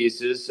elite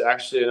pieces.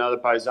 Actually, another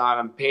Paisan.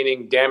 I'm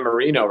painting Dan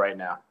Marino right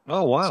now.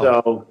 Oh, wow.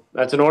 So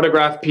that's an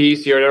autograph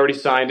piece. He already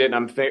signed it, and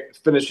I'm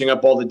finishing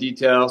up all the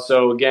details.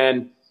 So,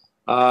 again,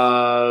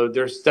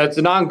 that's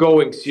an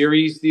ongoing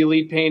series, the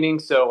elite painting.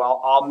 So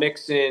I'll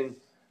mix in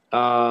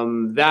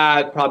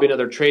that, probably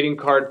another trading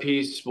card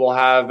piece we'll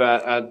have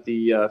at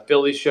the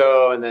Philly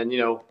show, and then,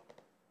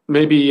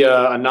 maybe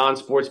a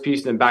non-sports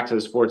piece, and then back to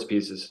the sports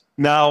pieces.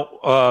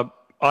 Now,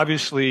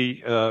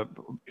 obviously,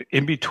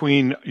 in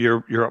between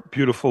your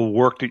beautiful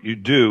work that you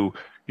do,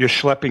 you're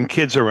schlepping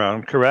kids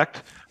around,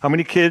 correct? How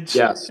many kids?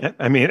 Yes.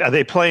 I mean, are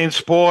they playing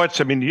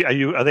sports? I mean,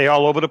 are they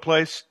all over the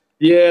place?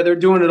 Yeah, they're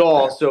doing it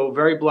all. So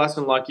very blessed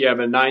and lucky. I have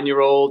a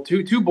 9-year-old,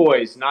 two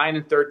boys, 9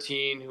 and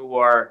 13, who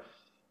are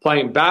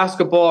playing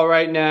basketball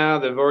right now.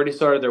 They've already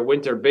started their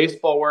winter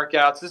baseball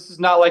workouts. This is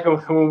not like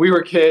when we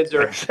were kids,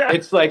 or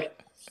it's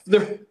like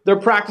they're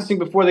practicing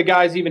before the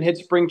guys even hit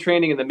spring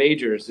training in the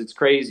majors. It's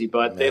crazy,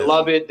 but they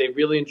love it. They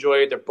really enjoy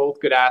it. They're both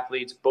good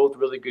athletes, both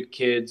really good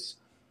kids,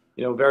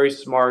 very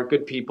smart,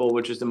 good people,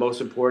 which is the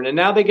most important. And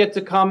now they get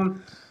to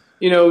come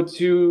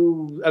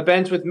to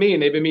events with me,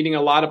 and they've been meeting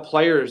a lot of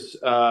players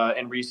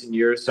in recent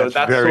years. So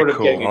that's very sort of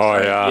cool. getting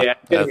exciting. Yeah. Getting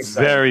That's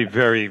exciting. very,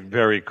 very,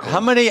 very cool. How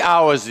many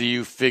hours do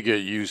you figure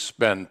you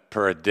spend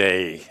per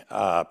day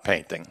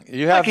painting?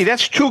 Mikey,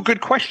 that's 2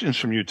 good questions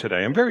from you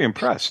today. I'm very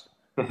impressed.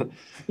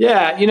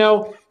 Yeah,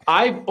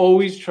 I've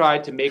always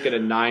tried to make it a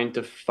 9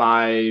 to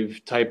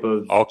 5 type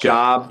of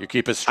job. You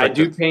keep it I strict.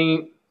 do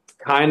paint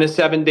kind of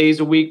 7 days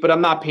a week, but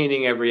I'm not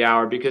painting every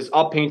hour because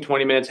I'll paint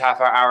 20 minutes,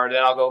 half hour,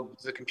 then I'll go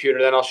to the computer,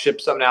 then I'll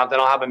ship something out, then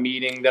I'll have a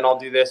meeting, then I'll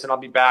do this, and I'll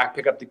be back,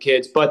 pick up the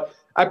kids. But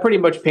I pretty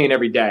much paint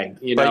every day,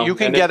 But you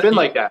can and get it's been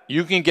like that.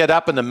 You can get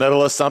up in the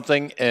middle of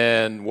something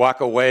and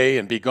walk away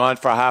and be gone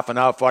for half an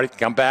hour, 40,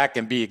 come back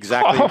and be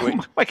exactly.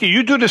 Mikey,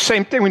 you do the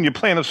same thing when you're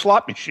playing a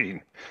slot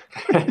machine.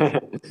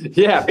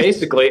 Yeah,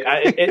 basically.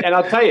 And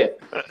I'll tell you,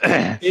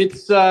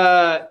 it's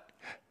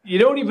you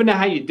don't even know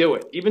how you do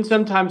it. Even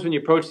sometimes when you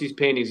approach these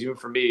paintings, even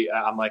for me,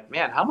 I'm like,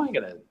 man, how am I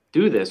going to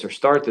do this or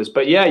start this?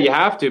 But yeah, you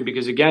have to,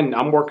 because again,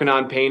 I'm working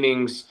on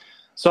paintings.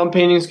 Some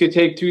paintings could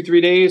take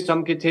 2-3 days.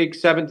 Some could take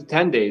 7 to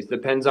 10 days.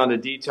 Depends on the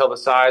detail, the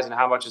size, and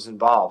how much is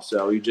involved.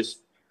 So you just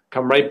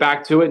come right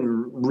back to it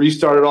and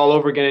restart it all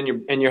over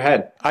again in your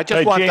head. I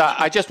just wanted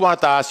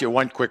to ask you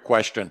one quick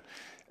question.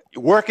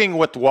 Working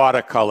with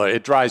watercolor,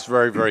 it dries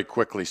very, very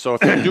quickly. So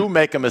if you do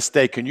make a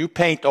mistake, can you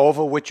paint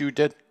over what you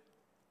did?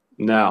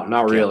 No,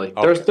 not really.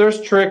 Okay.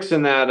 There's tricks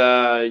in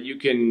that you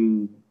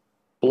can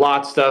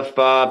blot stuff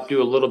up,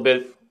 do a little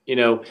bit,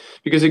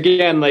 because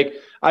again, like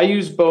I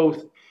use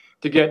both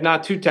to get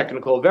not too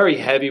technical, very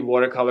heavy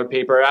watercolor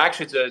paper.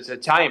 Actually, it's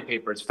Italian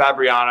paper. It's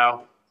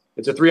Fabriano.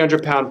 It's a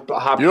 300-pound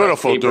hot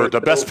Beautiful, paper. dude.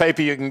 The best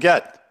paper you can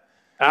get.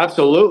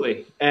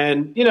 Absolutely.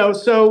 And,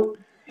 so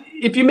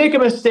if you make a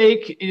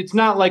mistake, it's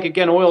not like,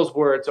 again, oils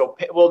where it's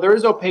opaque. Well, there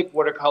is opaque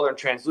watercolor and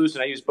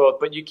translucent. I use both,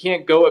 but you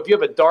can't go, if you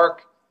have a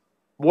dark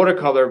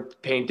watercolor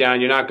paint down,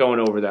 you're not going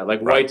over that.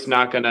 Like white's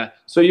not going to,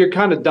 so you're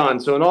kind of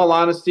done. So in all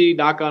honesty,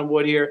 knock on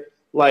wood here,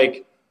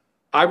 like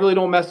I really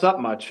don't mess up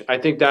much. I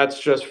think that's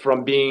just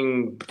from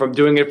doing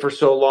it for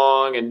so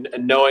long and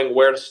knowing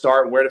where to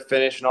start and where to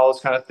finish and all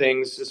those kind of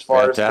things as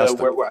far as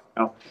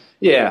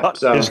yeah.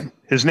 So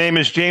his name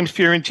is James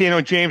Fiorentino.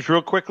 James,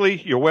 real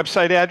quickly, your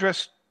website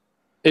address?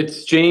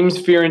 It's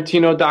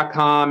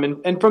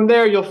jamesfiorentino.com. And from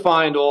there, you'll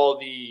find all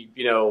the,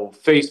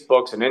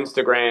 Facebooks and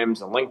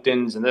Instagrams and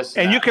LinkedIn's and this.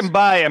 And you can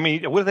buy,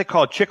 what do they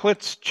call it?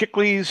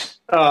 Chickleys?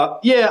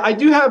 Yeah, I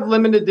do have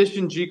limited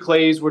edition G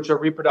clays, which are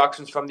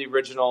reproductions from the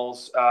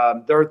originals.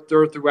 They're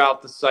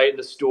throughout the site and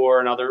the store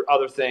and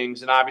other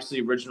things. And obviously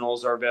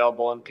originals are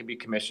available and can be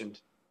commissioned.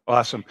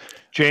 Awesome.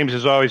 James,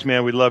 as always,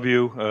 man, we love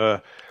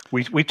you.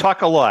 We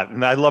talk a lot,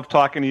 and I love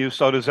talking to you.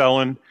 So does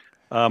Ellen.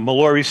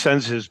 Mallory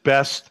sends his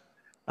best.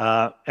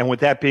 And with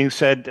that being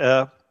said,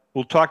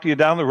 we'll talk to you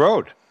down the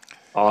road.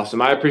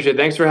 Awesome. I appreciate it.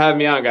 Thanks for having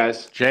me on,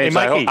 guys. James,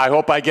 hey, I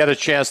hope I get a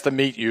chance to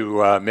meet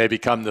you maybe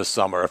come this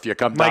summer. If you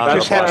come down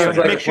Mike, to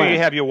Boston. make sure you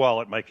have your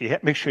wallet, Mikey.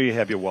 Make sure you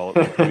have your wallet.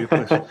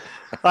 All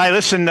right,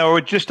 listen, we're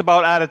just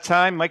about out of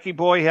time. Mikey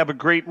boy, have a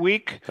great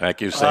week.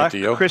 Thank you. Same to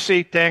you.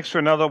 Chrissy, thanks for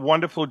another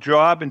wonderful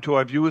job. And to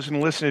our viewers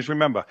and listeners,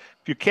 remember,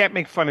 if you can't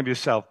make fun of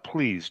yourself,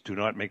 please do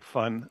not make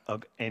fun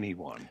of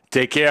anyone.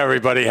 Take care,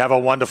 everybody. Have a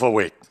wonderful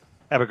week.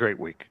 Have a great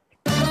week.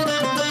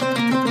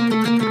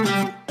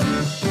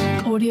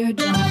 Audio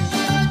Jungle.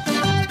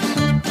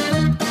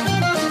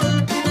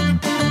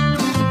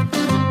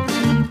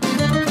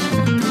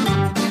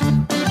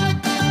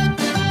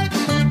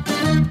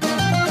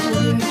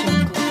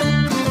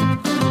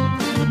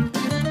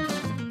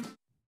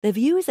 The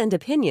views and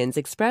opinions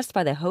expressed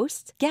by the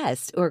hosts,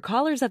 guests, or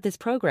callers of this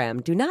program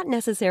do not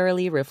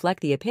necessarily reflect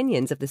the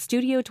opinions of the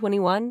Studio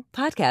 21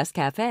 Podcast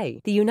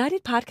Café, the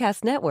United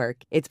Podcast Network,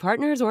 its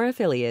partners, or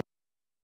affiliates.